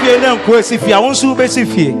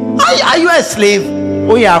you a slave?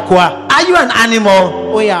 Are you an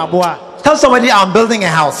animal? Tell somebody I'm building a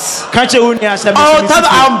house. Oh, tell them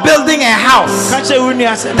I'm building a house. Tell them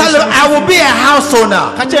I will be a house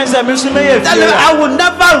owner. Tell them I will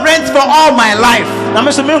never rent for all my life. In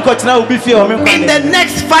the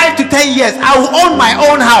next 5 to 10 years, I will own my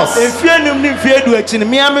own house. Say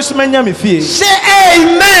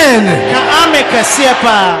amen.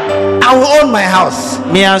 I will own my house.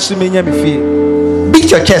 Beat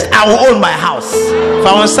your chest. I will own my house.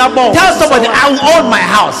 Tell somebody I will own my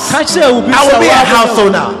house. I will be a house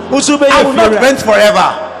owner. I will not rent forever.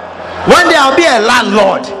 One day I'll be a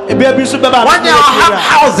landlord. One day I'll have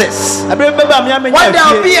houses. One day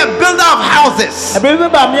I'll be a builder of houses. One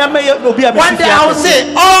day I'll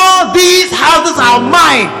say all these houses are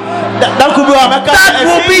mine. That will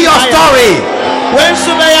be your story. I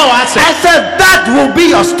said that will be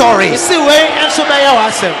your story.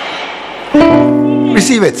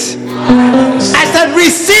 Receive it. I said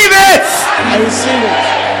receive it. I receive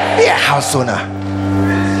it. Be a house owner.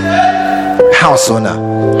 House owner.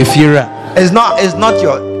 If you're it's not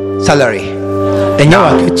your salary.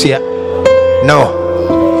 No.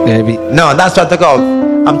 That's what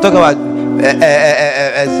I'm talking about.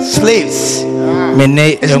 Slaves.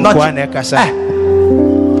 It's not,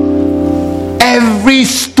 every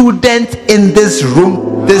student in this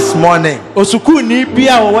room this morning, you will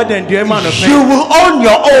own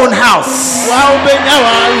your own house.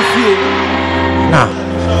 Now,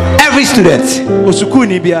 every student.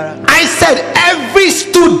 I said every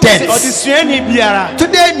student.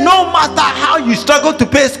 Today, no matter how you struggle to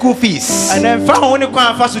pay school fees, in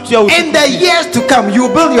the years to come, you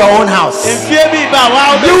will build your own house. You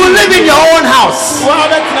will live in your own house.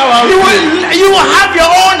 You will have your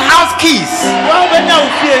own house keys.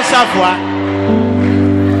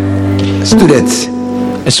 Students,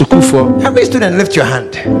 every student lift your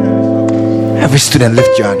hand. Every student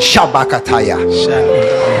lift your hand. Shabakataya.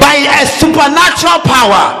 By a supernatural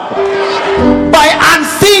power, by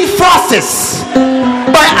unseen forces,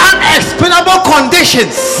 by unexplainable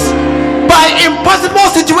conditions, by impossible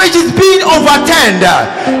situations being overturned,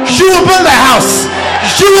 you will build a house.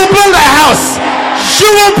 You will build a house.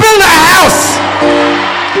 You will build a house.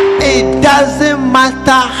 It doesn't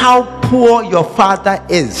matter how poor your father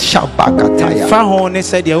is. Shabakataya.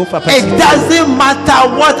 It doesn't matter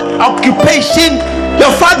what occupation.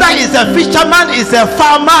 Your father is a fisherman, is a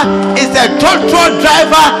farmer, is a truck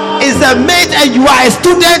driver, is a mate, and you are a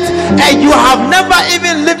student, and you have never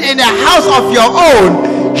even lived in a house of your own.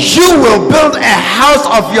 You will build a house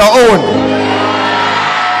of your own.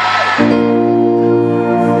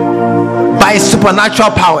 By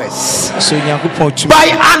supernatural powers,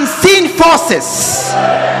 by unseen forces,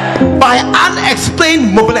 by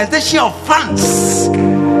unexplained mobilization of funds,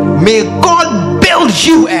 may God build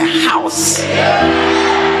you a house.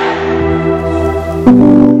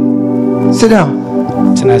 Sit down.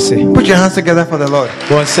 Put your hands together for the Lord.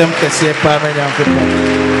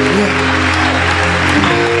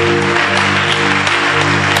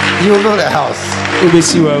 You will build a house.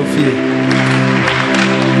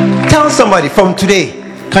 Tell somebody from today.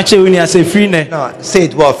 No, say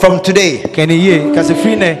it well. From today.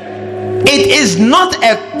 It is not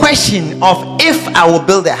a question of if I will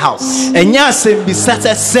build a house. The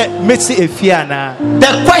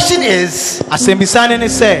question is,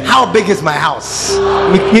 how big is my house?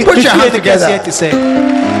 Put your hands together. It's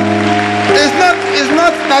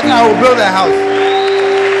not that I will build a house.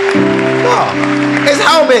 No, it's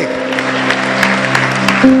how big.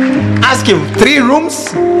 Ask him. 3 rooms,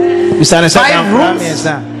 5 rooms,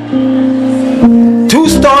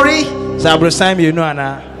 2-story.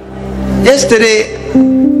 Yesterday,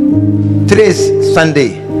 today is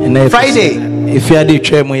Sunday. Friday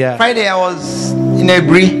I was in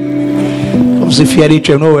Ebri,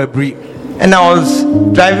 and I was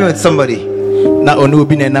driving with somebody,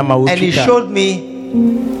 and he showed me,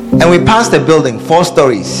 and we passed a building, 4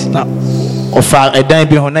 stories. And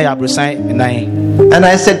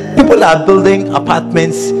I said, people are building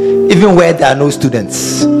apartments even where there are no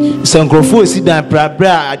students.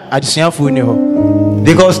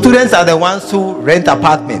 Because students are the ones who rent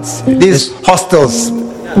apartments, these hostels.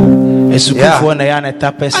 Yeah. I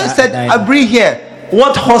said, Abri here,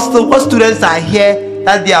 what students are here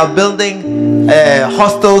that they are building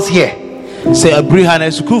hostels here?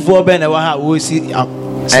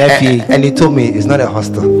 And he told me it's not a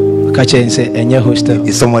hostel.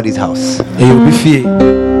 It's somebody's house.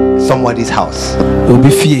 Somebody's house.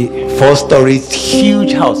 4 stories,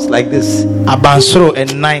 huge house like this. You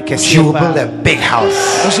will build a big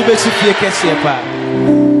house.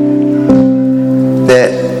 The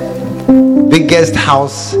biggest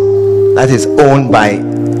house that is owned by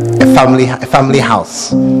a family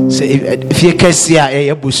house.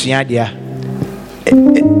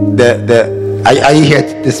 Are you here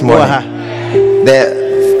this morning? The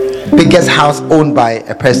biggest house owned by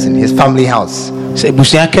a person, his family house, is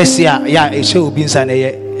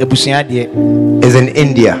in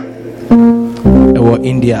India.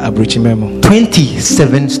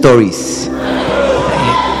 27 stories.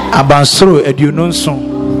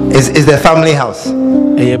 Is the family house.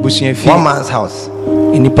 One man's house.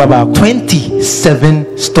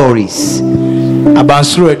 27 stories.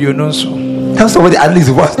 Tell somebody at least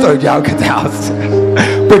 1 story, I'll get the house.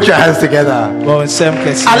 Put your hands together.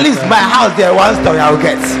 At least my house there, 1 story I'll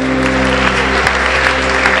get.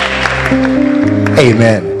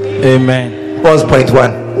 Amen. Amen. What's point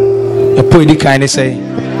 1?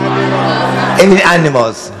 Any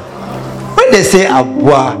animals? When they say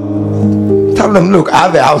abwa, tell them, look, I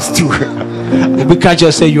have a house too. We can't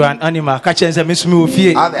just say you are an animal. I have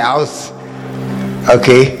a house.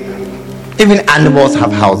 Okay. Even animals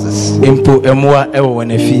have houses.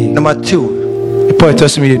 Number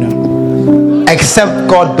 2, except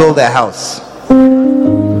God build a house,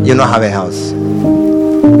 you don't have a house.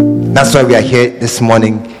 That's why we are here this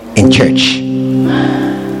morning in church.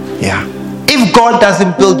 Yeah. If God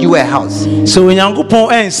doesn't build you a house, so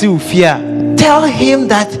tell him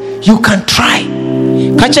that you can try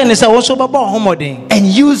and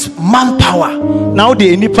use manpower.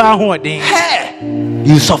 Hey,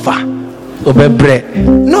 you suffer.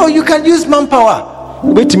 No, you can use manpower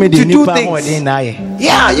to do things.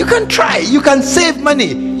 Yeah, you can try. You can save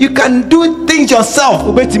money. You can do things yourself.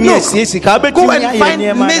 Look, go and find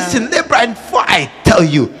mason, labor, and I tell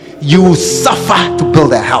you, you will suffer to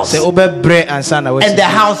build a house. And the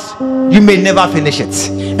house, you may never finish it.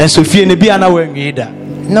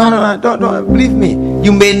 No, don't believe me.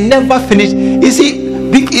 You may never finish. You see,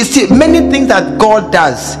 many things that God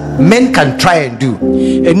does, men can try and do.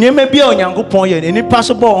 That's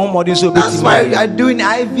why we are doing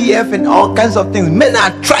IVF and all kinds of things. Men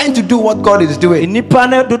are trying to do what God is doing.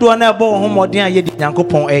 But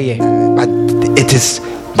it is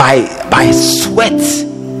by sweat.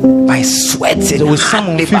 By sweat and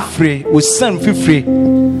hard labor.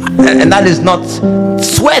 And that is not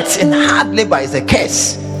sweat and hard labor is a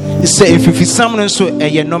curse.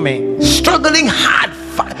 Struggling hard.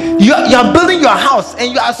 You are building your house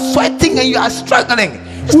and you are sweating and you are struggling.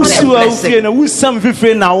 It's not a blessing.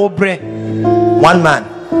 One man,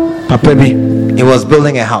 he was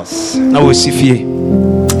building a house. He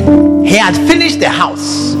had finished the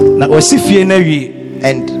house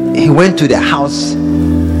and he went to the house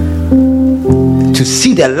to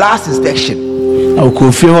see the last inspection.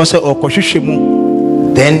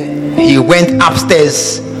 Then he went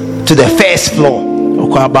upstairs to the first floor.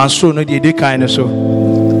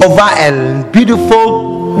 Over a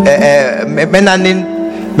beautiful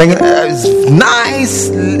nice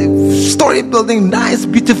story building, nice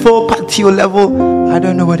beautiful patio level. I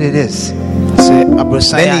don't know what it is.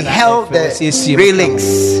 Then he held the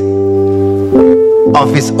railings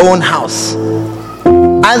of his own house.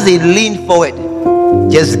 As he leaned forward,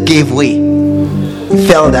 just gave way. He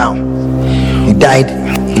fell down. He died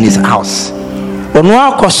in his house. He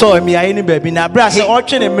never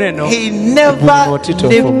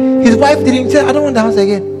lived. His wife didn't say, I don't want the house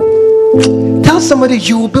again. Tell somebody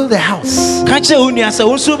you will build a house. No,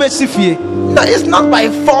 it's not by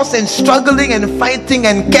force and struggling and fighting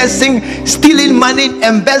and cursing, stealing money,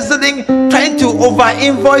 embezzling, trying to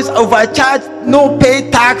over-invoice, overcharge, no pay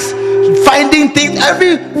tax, finding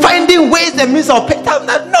ways and means of pay tax.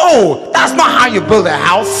 No, that's not how you build a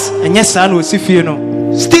house.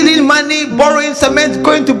 Stealing money, borrowing cement,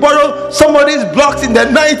 going to borrow somebody's blocks in the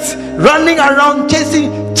night, running around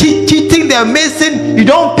cheating the mason. You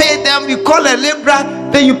don't pay them, you call a laborer,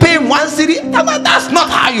 then you pay him 1 cedi. That's not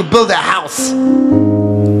how you build a house.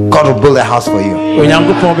 God will build a house for you.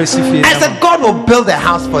 I said God will build a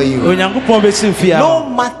house for you. No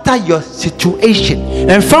matter your situation.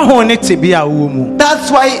 That's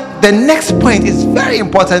why the next point is very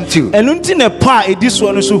important too. This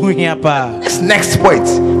next point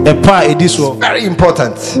is very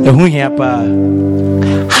important.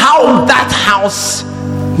 How that house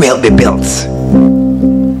will be built.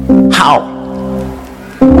 How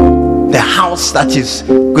the house that is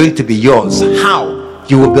going to be yours, how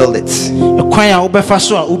you will build it.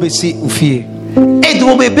 It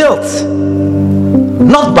will be built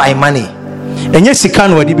not by money,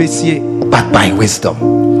 but by wisdom.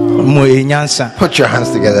 Put your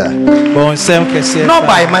hands together. Not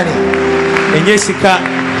by money,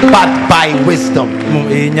 but by wisdom.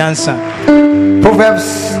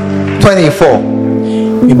 Proverbs 24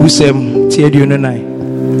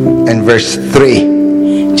 and verse 3.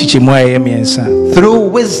 Through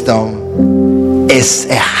wisdom is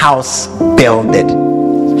a house builded.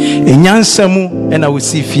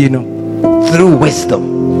 Through wisdom.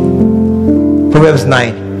 Proverbs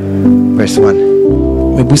 9 verse 1.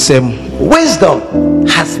 Wisdom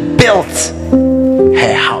has built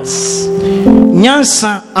her house.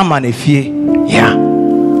 Yeah.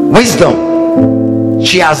 Wisdom.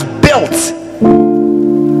 She has built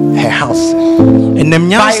her house.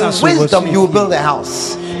 By wisdom you will build a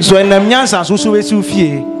house.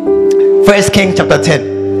 First Kings chapter 10.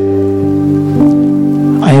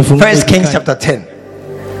 First Kings chapter 10.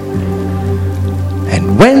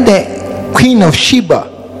 And when the Queen of Sheba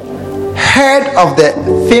heard of the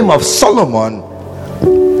fame of Solomon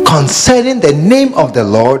concerning the name of the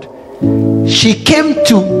Lord, she came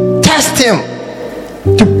to test him,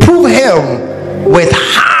 to prove him with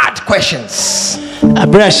hard questions.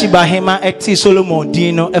 Verse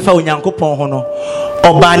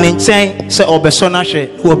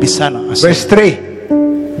 3.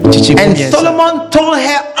 And Solomon told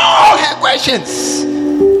her all her questions.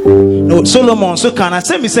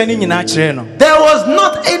 There was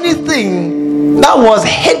not anything that was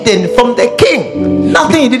hidden from the king.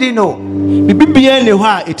 Nothing he didn't know.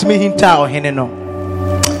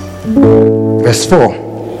 Verse 4.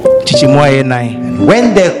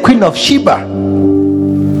 When the Queen of Sheba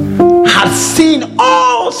had seen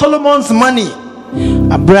all Solomon's money,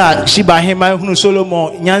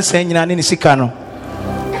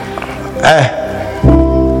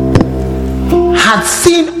 had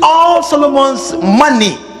seen all Solomon's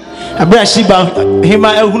money. That's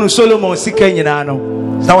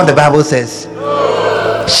not what the Bible says.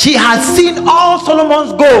 She had seen all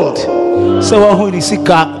Solomon's gold.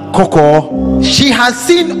 She has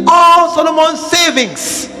seen all Solomon's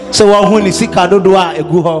savings.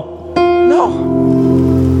 No.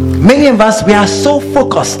 Many of us, we are so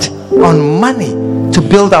focused on money to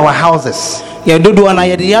build our houses. But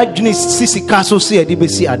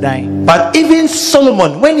even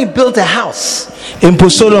Solomon, when he built a house,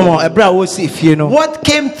 what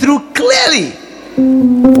came through clearly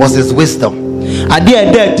was his wisdom.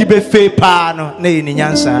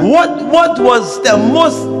 What was the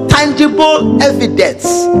most tangible evidence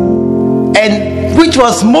and which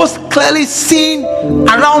was most clearly seen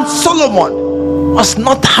around Solomon was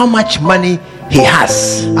not how much money he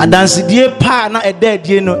has.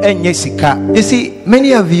 You see,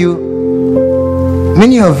 many of you,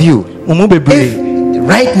 if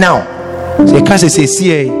right now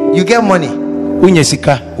you get money,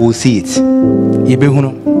 we'll see it.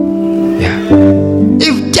 Yeah.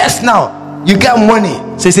 If just now you get money,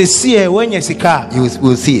 you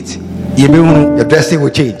will see it. Your dressing will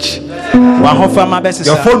change.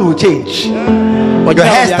 Your phone will change. Your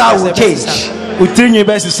hairstyle will change.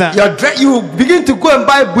 You begin to go and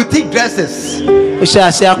buy boutique dresses. I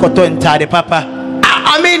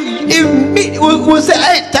mean, if we'll say,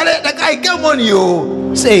 hey, the guy get money,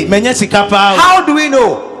 you say, how do we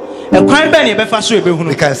know? We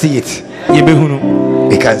can see it. We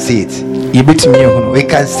can see it. We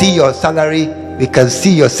can see your salary. We can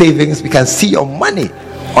see your savings. We can see your money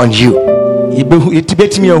on you.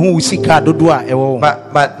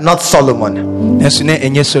 But not Solomon.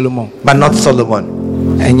 But not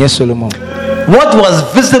Solomon. What was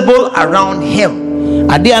visible around him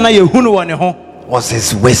was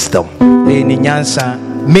his wisdom.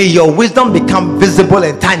 May your wisdom become visible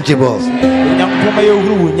and tangible.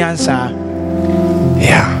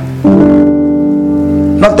 Yeah.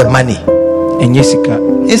 Not the money. You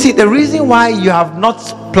see, the reason why you have not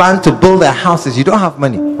planned to build a house is you don't have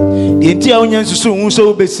money.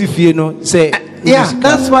 Yeah,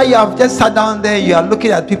 that's why you have just sat down there. You are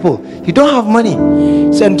looking at people. You don't have money,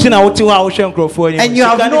 and you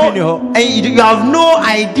have no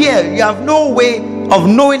idea. You have no way of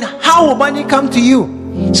knowing how money come to you.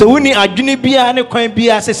 So many of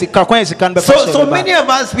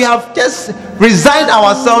us, we have just resigned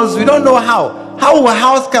ourselves. We don't know how. How will a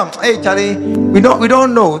house come? Hey Charlie, we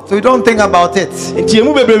don't know, so we don't think about it. So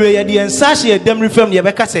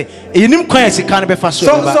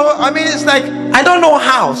I mean, it's like I don't know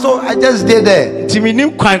how, so I just did it.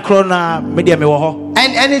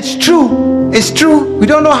 And it's true. It's true. We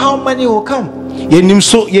don't know how money will come. But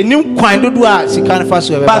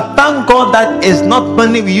thank God that is not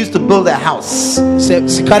money we used to build a house. So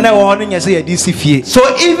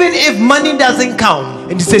even if money doesn't come,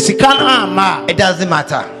 it doesn't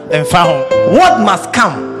matter. What must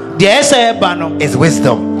come is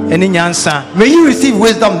wisdom. May you receive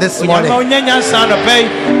wisdom this morning.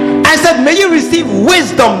 I said, may you receive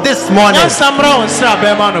wisdom this morning,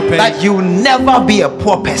 that you will never be a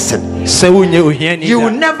poor person. You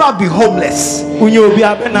will never be homeless.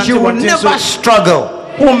 You will never struggle.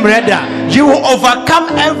 You will overcome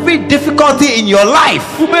every difficulty in your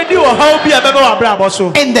life in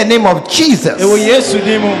the name of Jesus,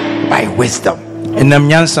 by wisdom.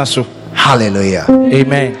 Hallelujah.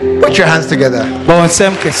 Amen. Put your hands together.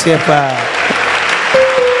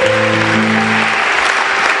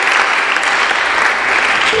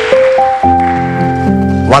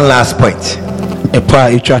 One last point.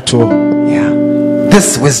 Yeah.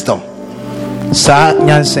 This wisdom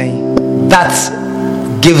that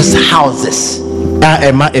gives houses.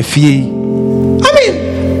 I mean,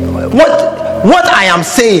 what I am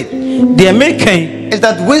saying is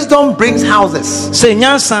that wisdom brings houses.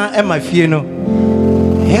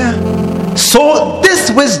 Yeah. So this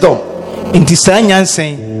wisdom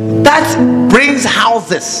that brings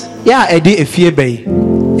houses.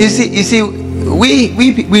 You see,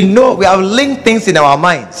 we know, we have linked things in our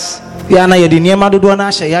minds.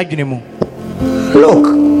 Look,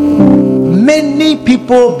 many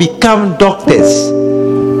people become doctors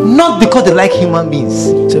not because they like human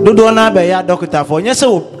beings. They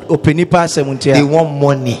want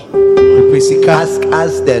money. Ask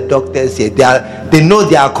the doctors here. They know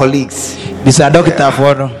their colleagues.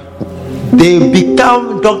 They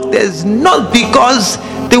become doctors not because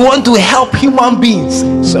they want to help human beings.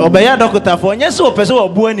 If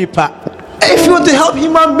you want to help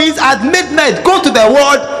human beings at midnight, go to the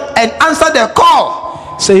ward and answer the call.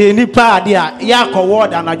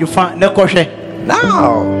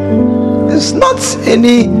 Now, it's not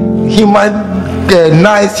any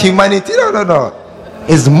nice humanity. No.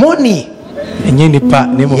 It's money.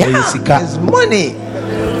 It's money.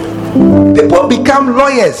 People become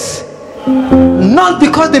lawyers not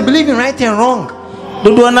because they believe in right and wrong. I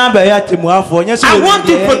want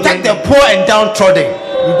to protect the poor and downtrodden.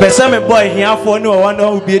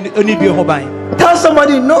 Tell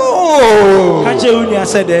somebody, no,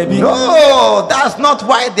 that's not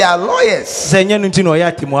why they are lawyers.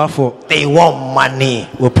 They want money.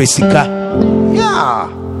 Yeah.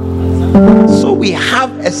 So we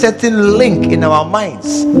have a certain link in our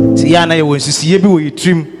minds.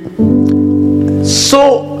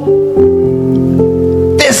 So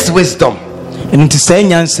this wisdom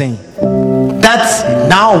that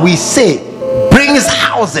now we say brings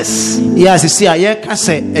houses.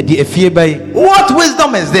 What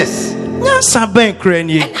wisdom is this?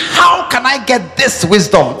 And how can I get this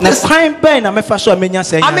wisdom? I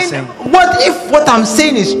mean, what if what I'm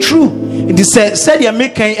saying is true? Then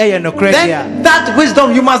that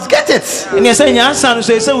wisdom, you must get it. I said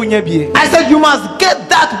you must get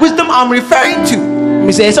that wisdom I'm referring to. And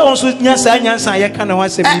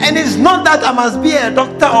it's not that I must be a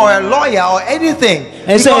doctor or a lawyer or anything,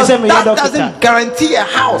 because that doesn't guarantee a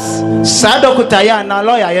house.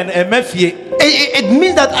 It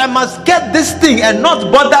means that I must get this thing and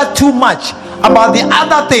not bother too much about the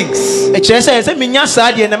other things, because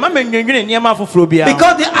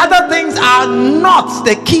the other things are not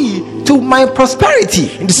the key to my prosperity.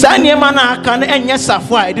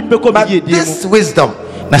 But this wisdom.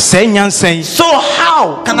 So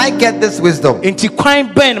how can I get this wisdom?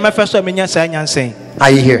 Are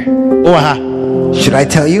you here? Should I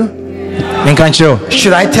tell you?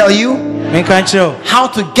 Should I tell you how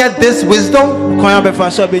to get this wisdom?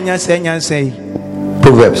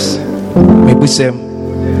 Proverbs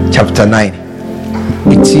chapter 9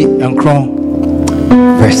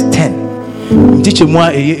 verse 10.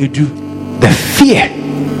 The fear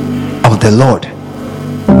of the Lord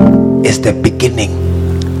is the beginning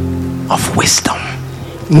of wisdom.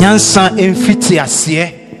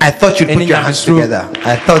 I thought you'd put your hands together.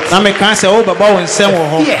 I thought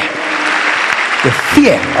the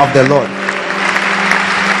fear of the Lord.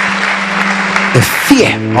 The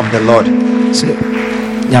fear of the Lord.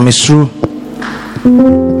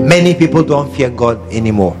 Many people don't fear God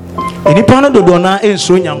anymore,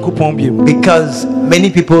 because many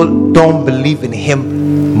people don't believe in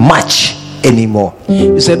Him much anymore.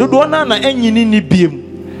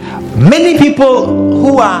 Many people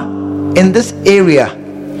who are in this area,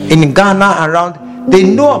 in Ghana around, they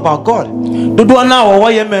know about God. They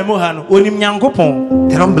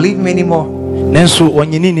don't believe Him anymore.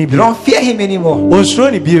 They don't fear Him anymore.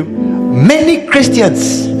 Many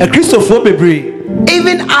Christians,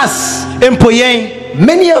 even us,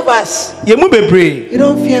 many of us, we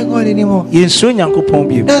don't fear God anymore. That's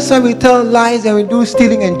why we tell lies and we do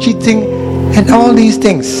stealing and cheating and all these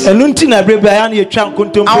things. Our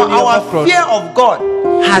fear of God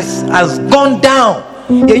has gone down.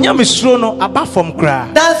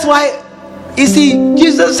 That's why, you see,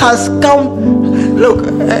 Jesus has come. Look,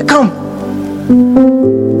 come.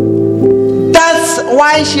 That's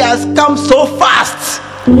why she has come so fast.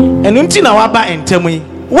 When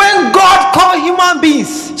God called human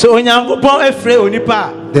beings, they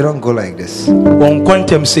don't go like this. They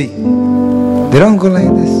don't go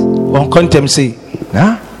like this.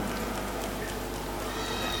 Huh?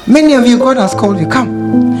 Many of you, God has called you. Come.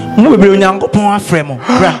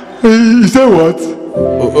 You say what?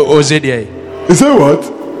 You say what?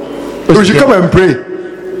 We should come and pray.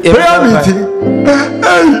 Prayer meeting.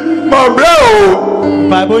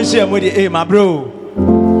 Hey, my bro.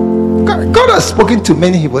 God has spoken to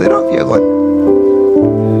many people. They don't fear God.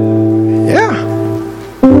 Yeah.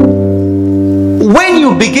 When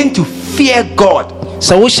you begin to fear God,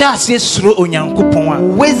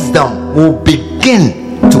 wisdom will begin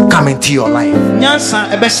to come into your life. I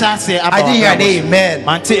didn't hear an amen.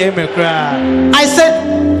 I said,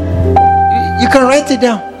 you can write it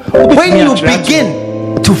down. When you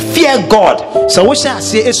begin to fear God,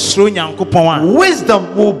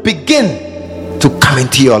 wisdom will begin to come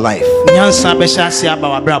into your life. Yeah.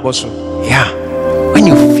 When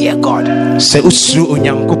you fear God.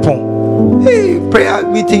 Hey, prayer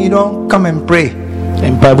meeting, you don't come and pray.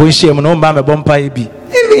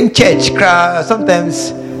 Even church,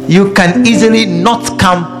 sometimes you can easily not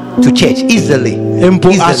come to church. Easily.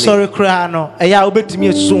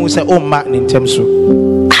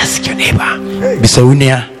 Ask your neighbor.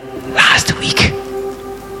 Last week.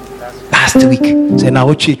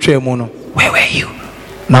 Where were you?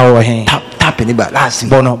 Tap your neighbor. Last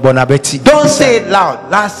week. Don't say it loud.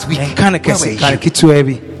 Last week. Let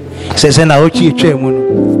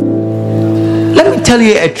me tell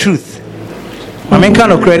you a truth.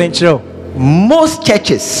 Most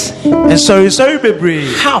churches,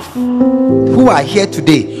 half who are here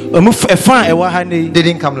today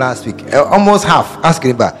didn't come last week. Almost half. Ask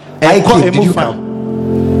neighbor, I came. Did you come?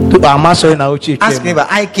 Ask neighbor,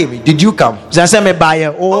 I came. Did you come?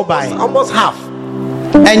 Almost half.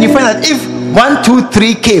 And you find that if 1, 2,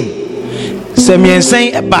 3 came,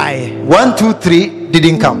 1, 2, 3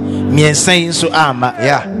 didn't come. Yeah.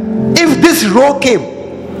 If this row came,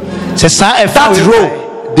 that row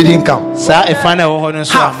didn't come. Half.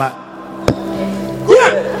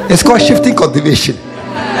 Yeah. It's called shifting cultivation.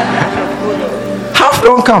 Half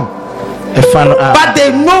don't come. But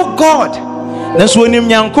they know God.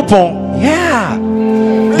 Yeah.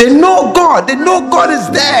 They know God. They know God is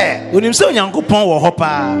there. They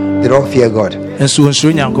don't fear God.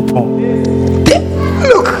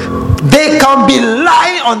 Look, they can be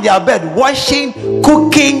lying on their bed, washing,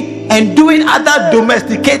 cooking, and doing other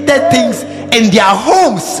domesticated things in their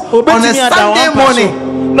homes on a Sunday morning.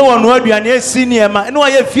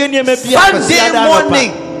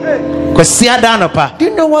 Do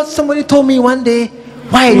you know what somebody told me one day?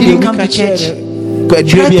 Why he didn't come to church?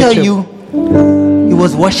 Did I tell you? He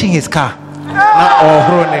was washing his car.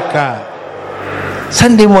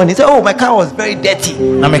 Sunday morning, he said, "Oh, my car was very dirty.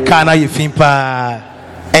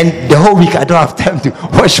 And the whole week I don't have time to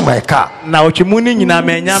wash my car." Sunday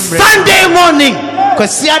morning,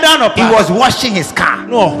 he was washing his car.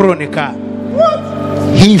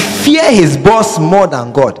 He feared his boss more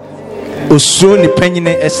than God. Because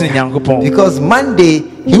Monday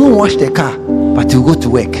he won't wash the car, but he'll go to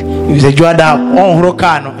work.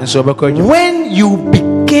 When you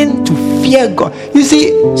begin to fear God, you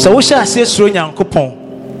see,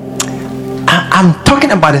 I'm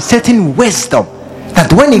talking about a certain wisdom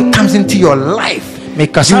that when it comes into your life, you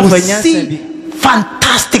will see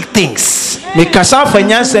fantastic things. A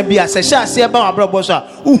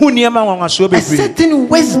certain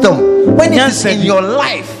wisdom when it's in your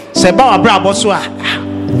life. One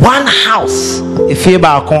house is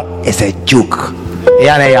a joke.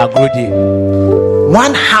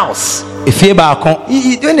 One house.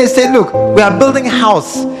 When they say, "Look, we are building a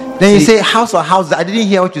house," then you say house or houses. I didn't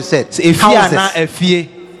hear what you said.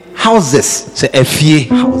 Houses.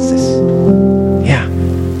 Houses. Yeah.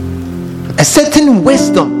 A certain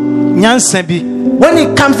wisdom. When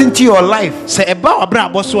it comes into your life,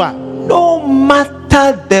 no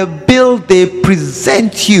matter the bill they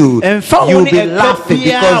present you, you'll be laughing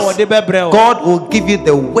because God will give you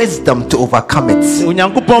the wisdom to overcome it.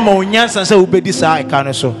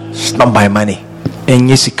 It's not by money.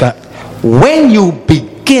 When you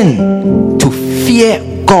begin begin to fear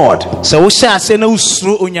God,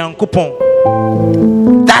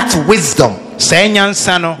 that wisdom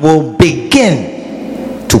will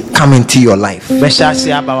begin to come into your life.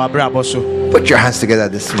 Put your hands together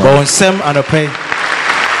this morning.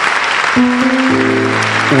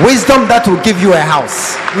 Wisdom that will give you a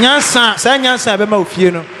house.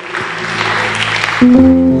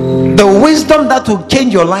 The wisdom that will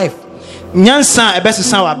change your life.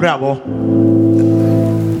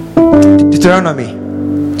 Deuteronomy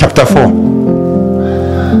chapter 4.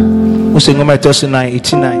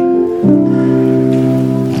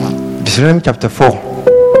 Deuteronomy chapter 4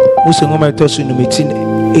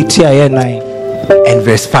 and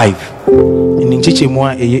verse 5.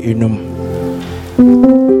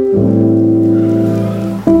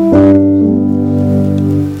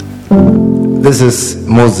 This is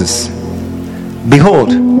Moses. Behold,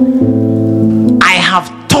 I have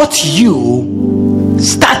taught you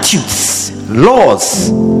statutes, laws,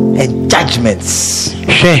 and judgments.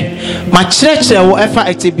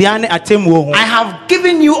 I have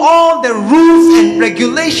given you all the rules and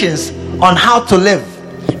regulations on how to live,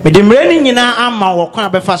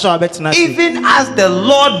 even as the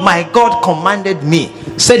Lord my God commanded me,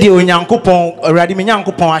 that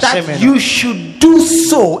you should do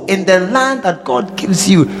so in the land that God gives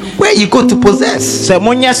you, where you go to possess. All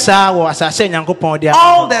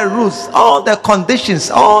the rules, all the conditions,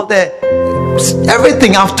 all the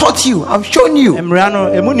everything I've taught you, I've shown you. And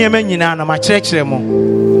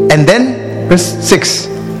then verse 6.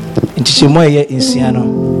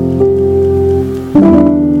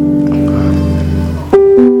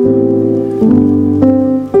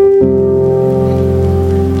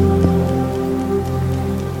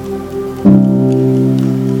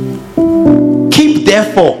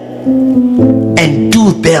 Therefore, and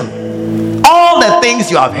do them, all the things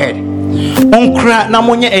you have heard,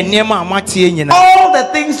 all the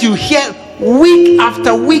things you hear week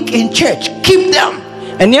after week in church, keep them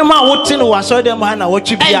and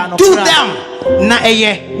do them.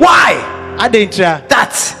 Why?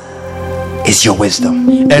 That is your wisdom.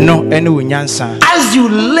 As you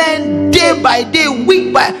learn day by day,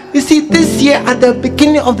 week by, you see, this year at the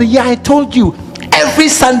beginning of the year, I told you, every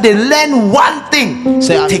Sunday, learn one thing.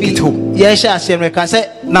 Take it home. Every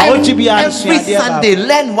Sunday,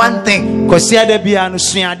 learn one thing and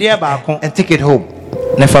take it home.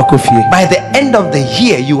 By the end of the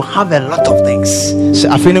year, you have a lot of things.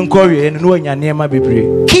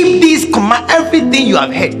 Keep these commands. Everything you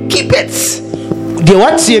have heard, keep it. Do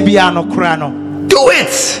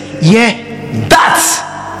it. Yeah, that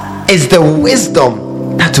is the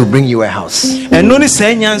wisdom that will bring you a house. That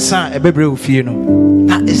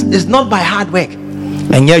is not by hard work.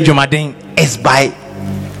 It's by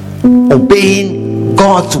obeying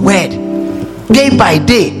God's word day by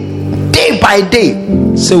day, day by day.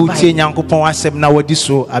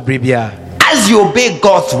 As you obey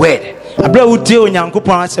God's word,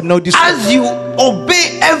 as you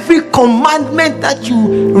obey every commandment that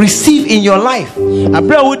you receive in your life,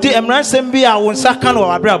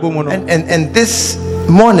 and this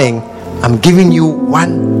morning I'm giving you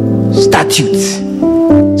one statute.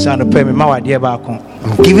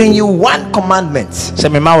 I'm giving you one commandment.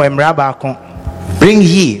 Bring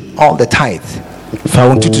ye all the tithe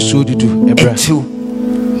into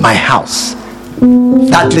my house,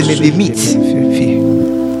 that there may be meat.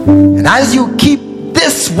 And as you keep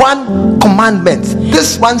this one commandment,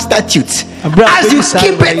 this one statute, as you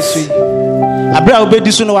keep it,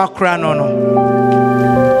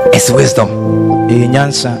 it's wisdom.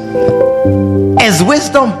 It's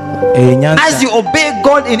wisdom. As you obey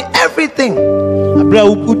God in everything,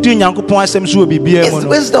 it's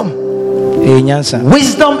wisdom.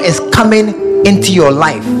 Wisdom is coming into your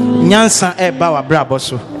life,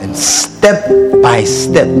 and step by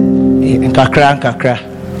step,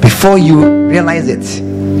 before you realize it,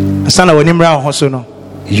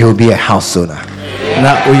 you'll be a house owner.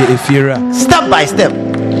 Step by step,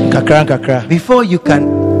 before you can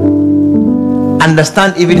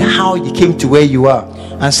understand even how you came to where you are,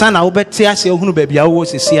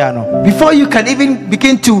 before you can even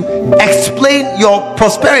begin to explain your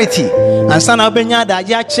prosperity,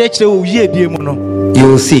 you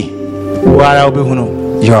will see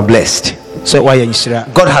you are blessed.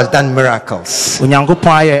 God has done miracles.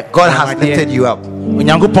 God has lifted you up.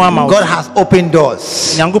 God has opened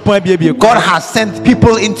doors. God has sent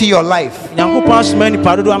people into your life. You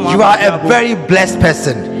are a very blessed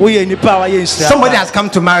person. Somebody has come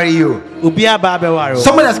to marry you.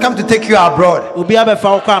 Somebody has come to take you abroad.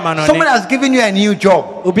 Somebody has given you a new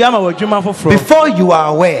job. Before you are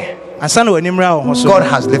aware, God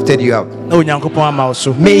has lifted you up.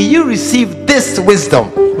 May you receive this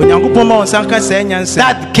wisdom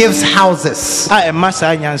that gives houses,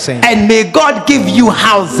 and may God give you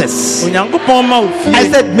houses. I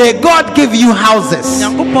said, may God give you houses.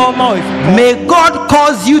 May God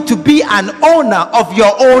cause you to be an owner of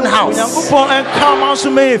your own house.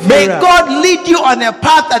 May God lead you on a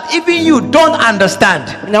path that even you don't understand,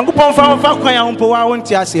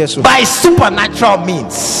 by supernatural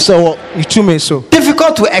means. So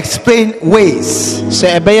Difficult to explain ways.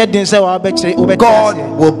 God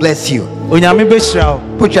will bless you.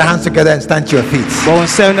 Put your hands together and stand to your feet.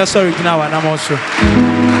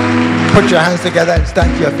 Put your hands together and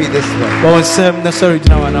stand to your feet this way.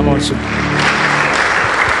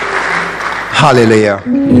 Hallelujah.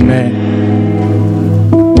 Amen.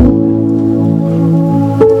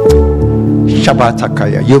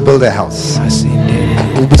 Shabbatakaya. You build a house.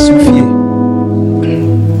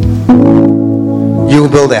 You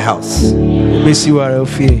build a house.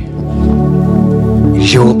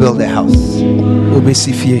 You will build a house. You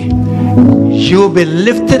will be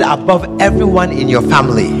lifted above everyone in your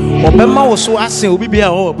family.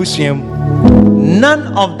 None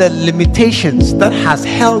of the limitations that has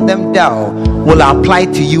held them down will apply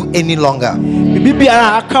to you any longer.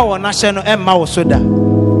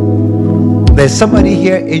 There's somebody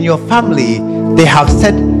here in your family, they have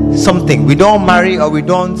said something. We don't marry or we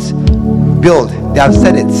don't build. They have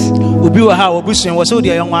said it.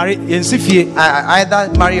 Either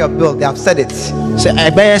marry or build. They have said it.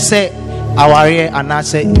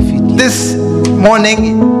 This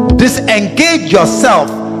morning, disengage yourself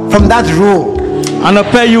from that rule.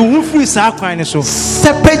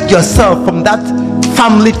 Separate yourself from that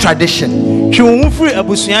family tradition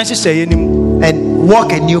and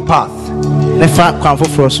walk a new path.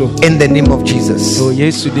 In the name of Jesus.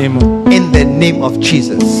 In the name of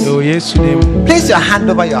Jesus. Place your hand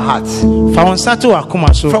over your heart. From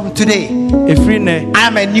today, I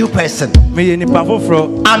am a new person.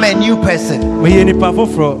 I'm a new person.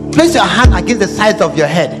 Place your hand against the side of your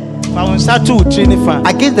head.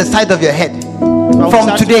 Against the side of your head.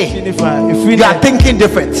 From today, you are thinking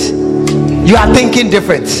different. You are thinking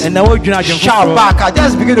different. Shout back.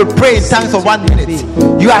 Just begin to pray in tongues for 1 minute.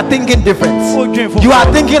 You are thinking different. You are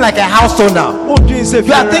thinking like a house owner.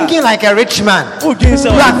 You are thinking like a rich man. You are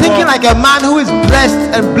thinking like a man who is blessed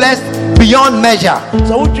and blessed beyond measure.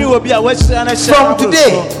 From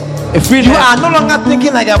today, you are no longer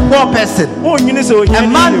thinking like a poor person, a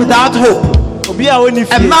man without hope, a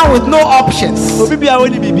man with no options.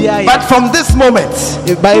 But from this moment,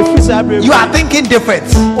 you are thinking different.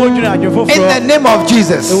 In the name of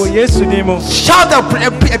Jesus. Shout a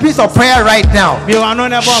piece of prayer right now.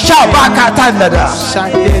 Shout Bakatandada.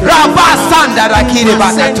 Rabba Sandada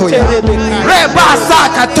Kiribakatoya. Reba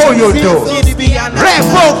Sakatoyodo.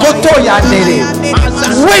 Rebo Kotoya Nere.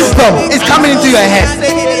 Wisdom is coming into your head.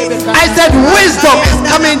 I said wisdom is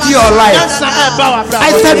coming into your life.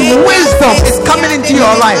 I said wisdom is coming into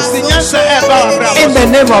your life. In the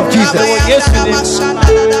name of Jesus.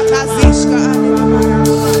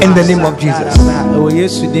 In the name of Jesus.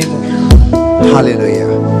 Hallelujah.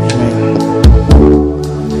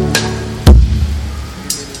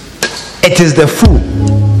 It is the fool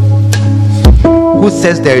who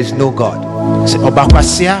says there is no God. It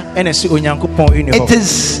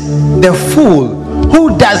is the fool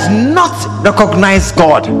who does not recognize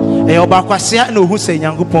God. It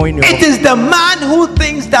is the man who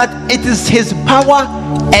thinks that it is his power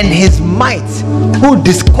and his might who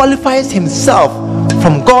disqualifies himself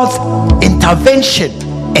from God's intervention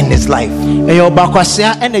in his life.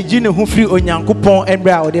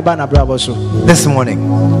 This morning,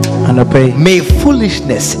 may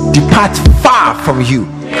foolishness depart far from you.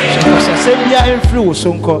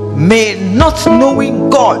 May not knowing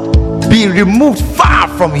God be removed far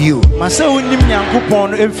from you. In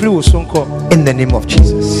the name of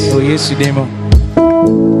Jesus.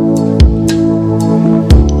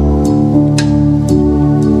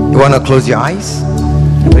 You want to close your eyes?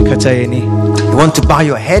 You want to bow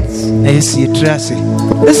your heads? This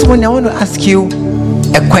morning I want to ask you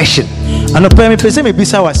a question.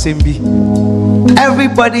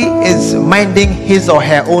 Everybody is minding his or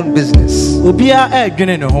her own business.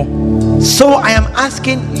 So I am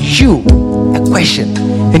asking you a question.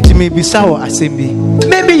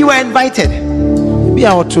 Maybe you were invited.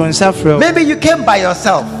 Maybe you came by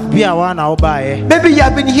yourself. Maybe you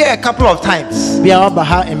have been here a couple of times. I want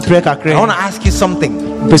to ask you something.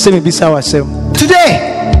 Today,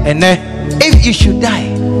 if you should die,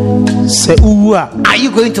 are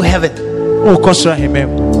you going to heaven?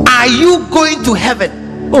 Are you going to heaven?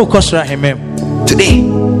 Today,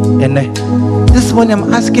 This morning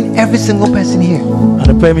I'm asking every single person here.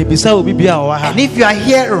 And if you are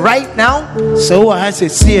here right now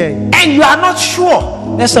and you are not sure,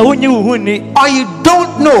 or you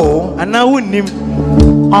don't know,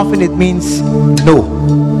 often it means no,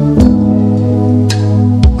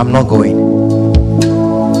 I'm not going.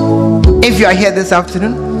 If you are here this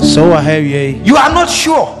afternoon, you are not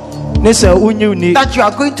sure that you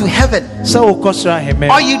are going to heaven,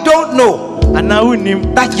 or you don't know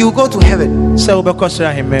that you go to heaven,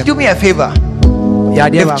 do me a favor.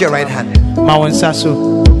 Lift your right hand.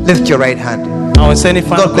 Lift your right hand.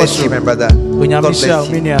 God bless you, my brother. God bless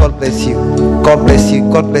you. God bless you. God bless you.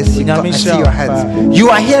 God bless you. God, I see your hands. You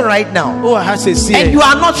are here right now, and you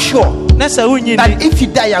are not sure that if you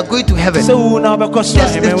die, you are going to heaven. Just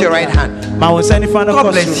lift your right hand.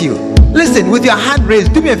 God bless you. Listen, with your hand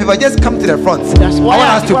raised, do me a favor. Just come to the front. I want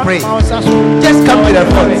us to pray. Just come to the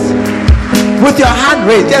front. With your hand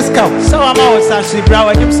raised, just come. If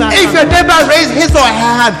your neighbor raised his or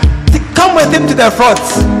her hand, come with him to the front.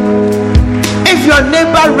 If your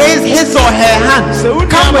neighbor raised his or her hand,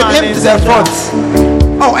 come with him to the front.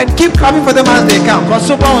 Oh, and keep clapping for them as they come.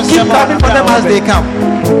 Keep clapping for them as they come.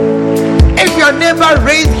 If your neighbor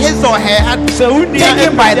raised his or her hand, take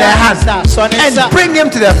him by the hand and bring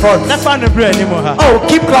him to the front. Oh,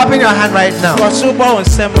 keep clapping your hand right now.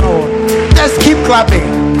 Just keep clapping.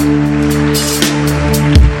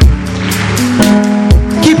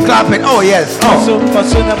 Keep clapping. Oh yes. Oh.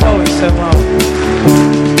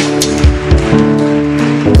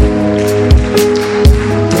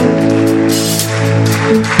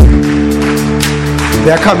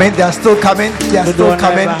 They are coming. They are still coming. They are still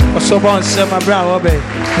coming.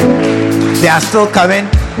 They are still coming.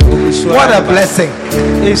 What a blessing.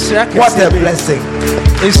 What a blessing.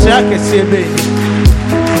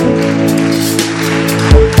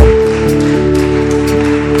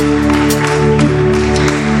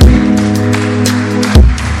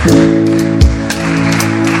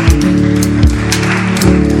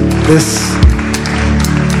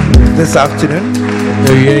 This afternoon,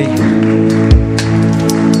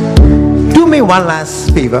 do me one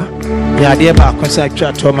last favor.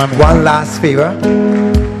 One last favor.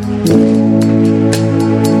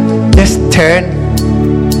 Just turn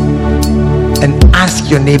and ask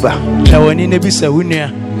your neighbor,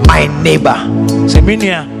 my neighbor,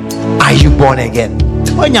 are you born again?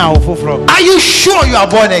 Are you sure you are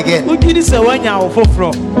born again?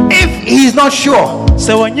 If he's not sure,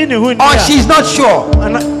 or she's not sure,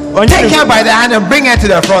 take her by the hand and bring her to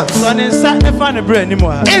the front.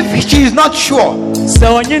 If she is not sure,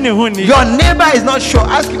 your neighbor is not sure,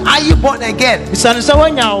 ask him, are you born again?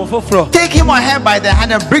 Take him or her by the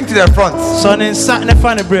hand and bring to the front.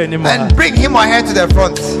 And bring him or her to the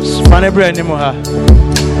front.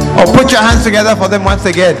 Or put your hands together for them once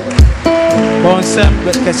again.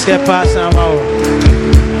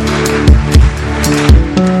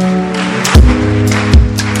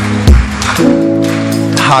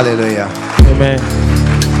 Hallelujah. Amen.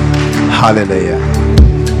 Hallelujah.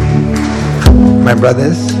 My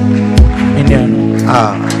brothers,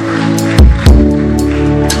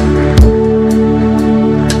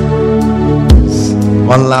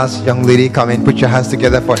 one last young lady, come in, put your hands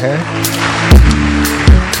together for her.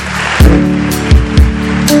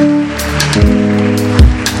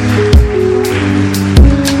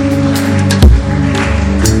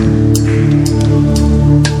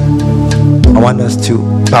 I want us to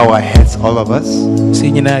bow our heads, all of us.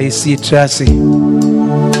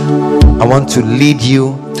 I want to lead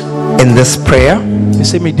you in this prayer. And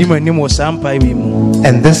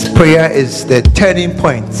this prayer is the turning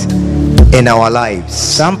point in our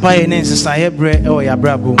lives. After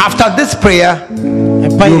this prayer,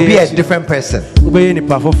 you'll be a different person.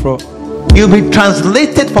 You'll be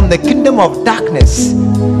translated from the kingdom of darkness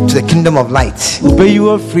to the kingdom of light.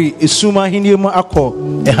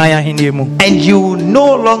 And you will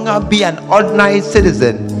no longer be an ordinary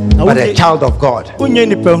citizen, but a child of God. And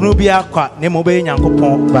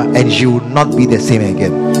you will not be the same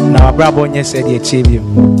again.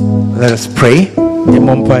 Let us pray.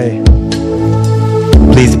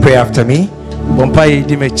 Please pray after me.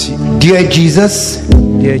 Dear Jesus,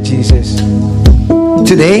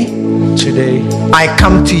 today I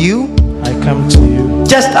come to you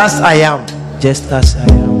just as I am.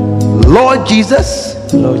 Lord Jesus,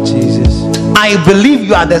 I believe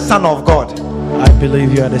you are the Son of God.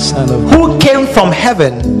 Who came from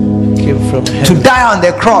heaven to die on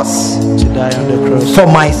the cross for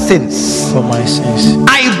my sins.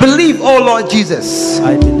 I believe, oh Lord Jesus,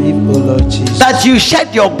 that you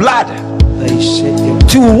shed your blood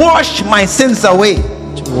to wash my sins away.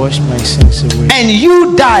 Wash my sins away. And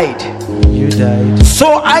you died. You died. So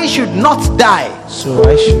I should not die. So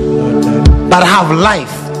I should not die. But have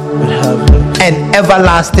life. But have life. And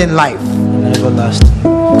everlasting life. And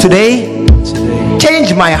everlasting. Today. Today.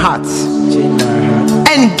 Change my heart. Change my heart.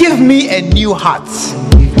 And give me a new heart.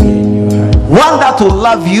 And give me a new heart. One that will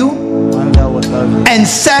love you. One that will love you. And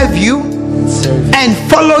serve you. And serve you. And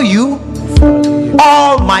follow you.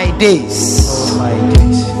 All my days. All my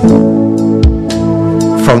days.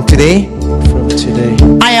 From today. From today.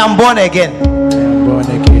 I am born again. I am born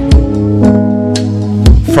again.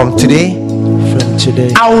 From today. From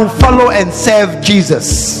today. I will follow and serve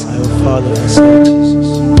Jesus. I will follow and serve Jesus.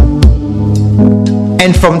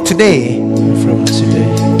 And from today. And from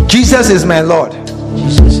today. Jesus is my Lord.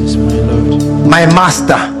 Jesus is my Lord. My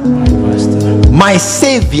Master. My Master. My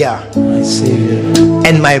Savior. My Savior.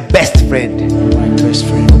 And my best friend. My best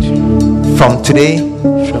friend. From today.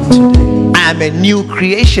 From today. I am a new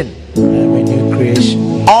creation. I am a new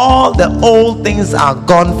creation. All the old things are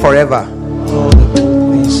gone forever. All the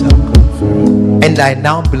old things are gone forever. And I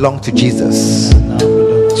now belong to Jesus. I now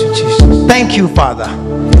belong to Jesus. Thank you, Father.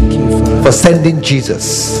 Thank you, Father, for sending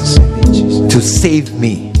Jesus to save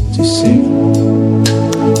me. To save me.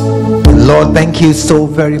 Lord, thank you so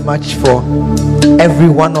very much for every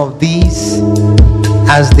one of these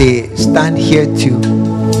as they stand here to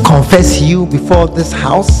confess you before this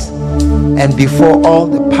house and before all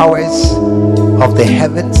the powers of the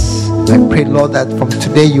heavens. I pray, Lord, that from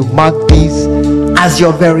today you mark these as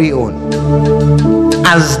your very own,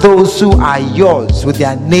 as those who are yours with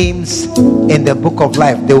their names in the book of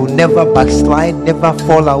life. They will never backslide, never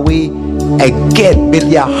fall away again. May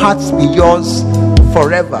their hearts be yours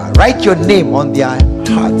forever. Write your name on their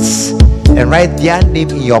hearts and write their name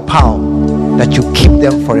in your palm, that you keep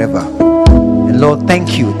them forever. And Lord,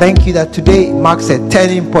 thank you that today marks a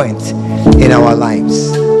turning point in our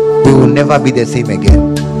lives. We will never be the same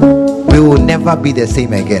again. We will never be the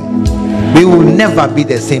same again. We will never be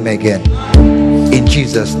the same again. In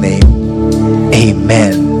Jesus' name,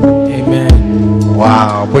 amen. Amen.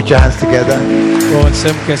 Wow, put your hands together.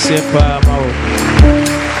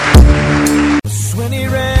 When he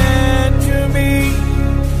ran to me,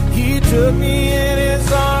 he took me in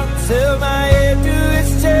his arms, held my head to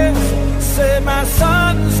his chest, said, my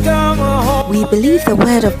son's come home. We believe the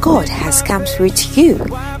word of God has come through to you.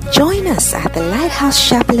 Join us at the Lighthouse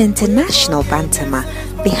Chapel International, Bantama,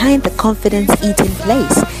 behind the Confidence Eating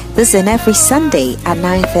Place. This is every Sunday at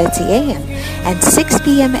 9:30 a.m. and 6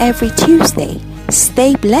 p.m. every Tuesday.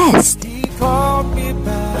 Stay blessed. He called me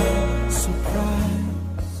back.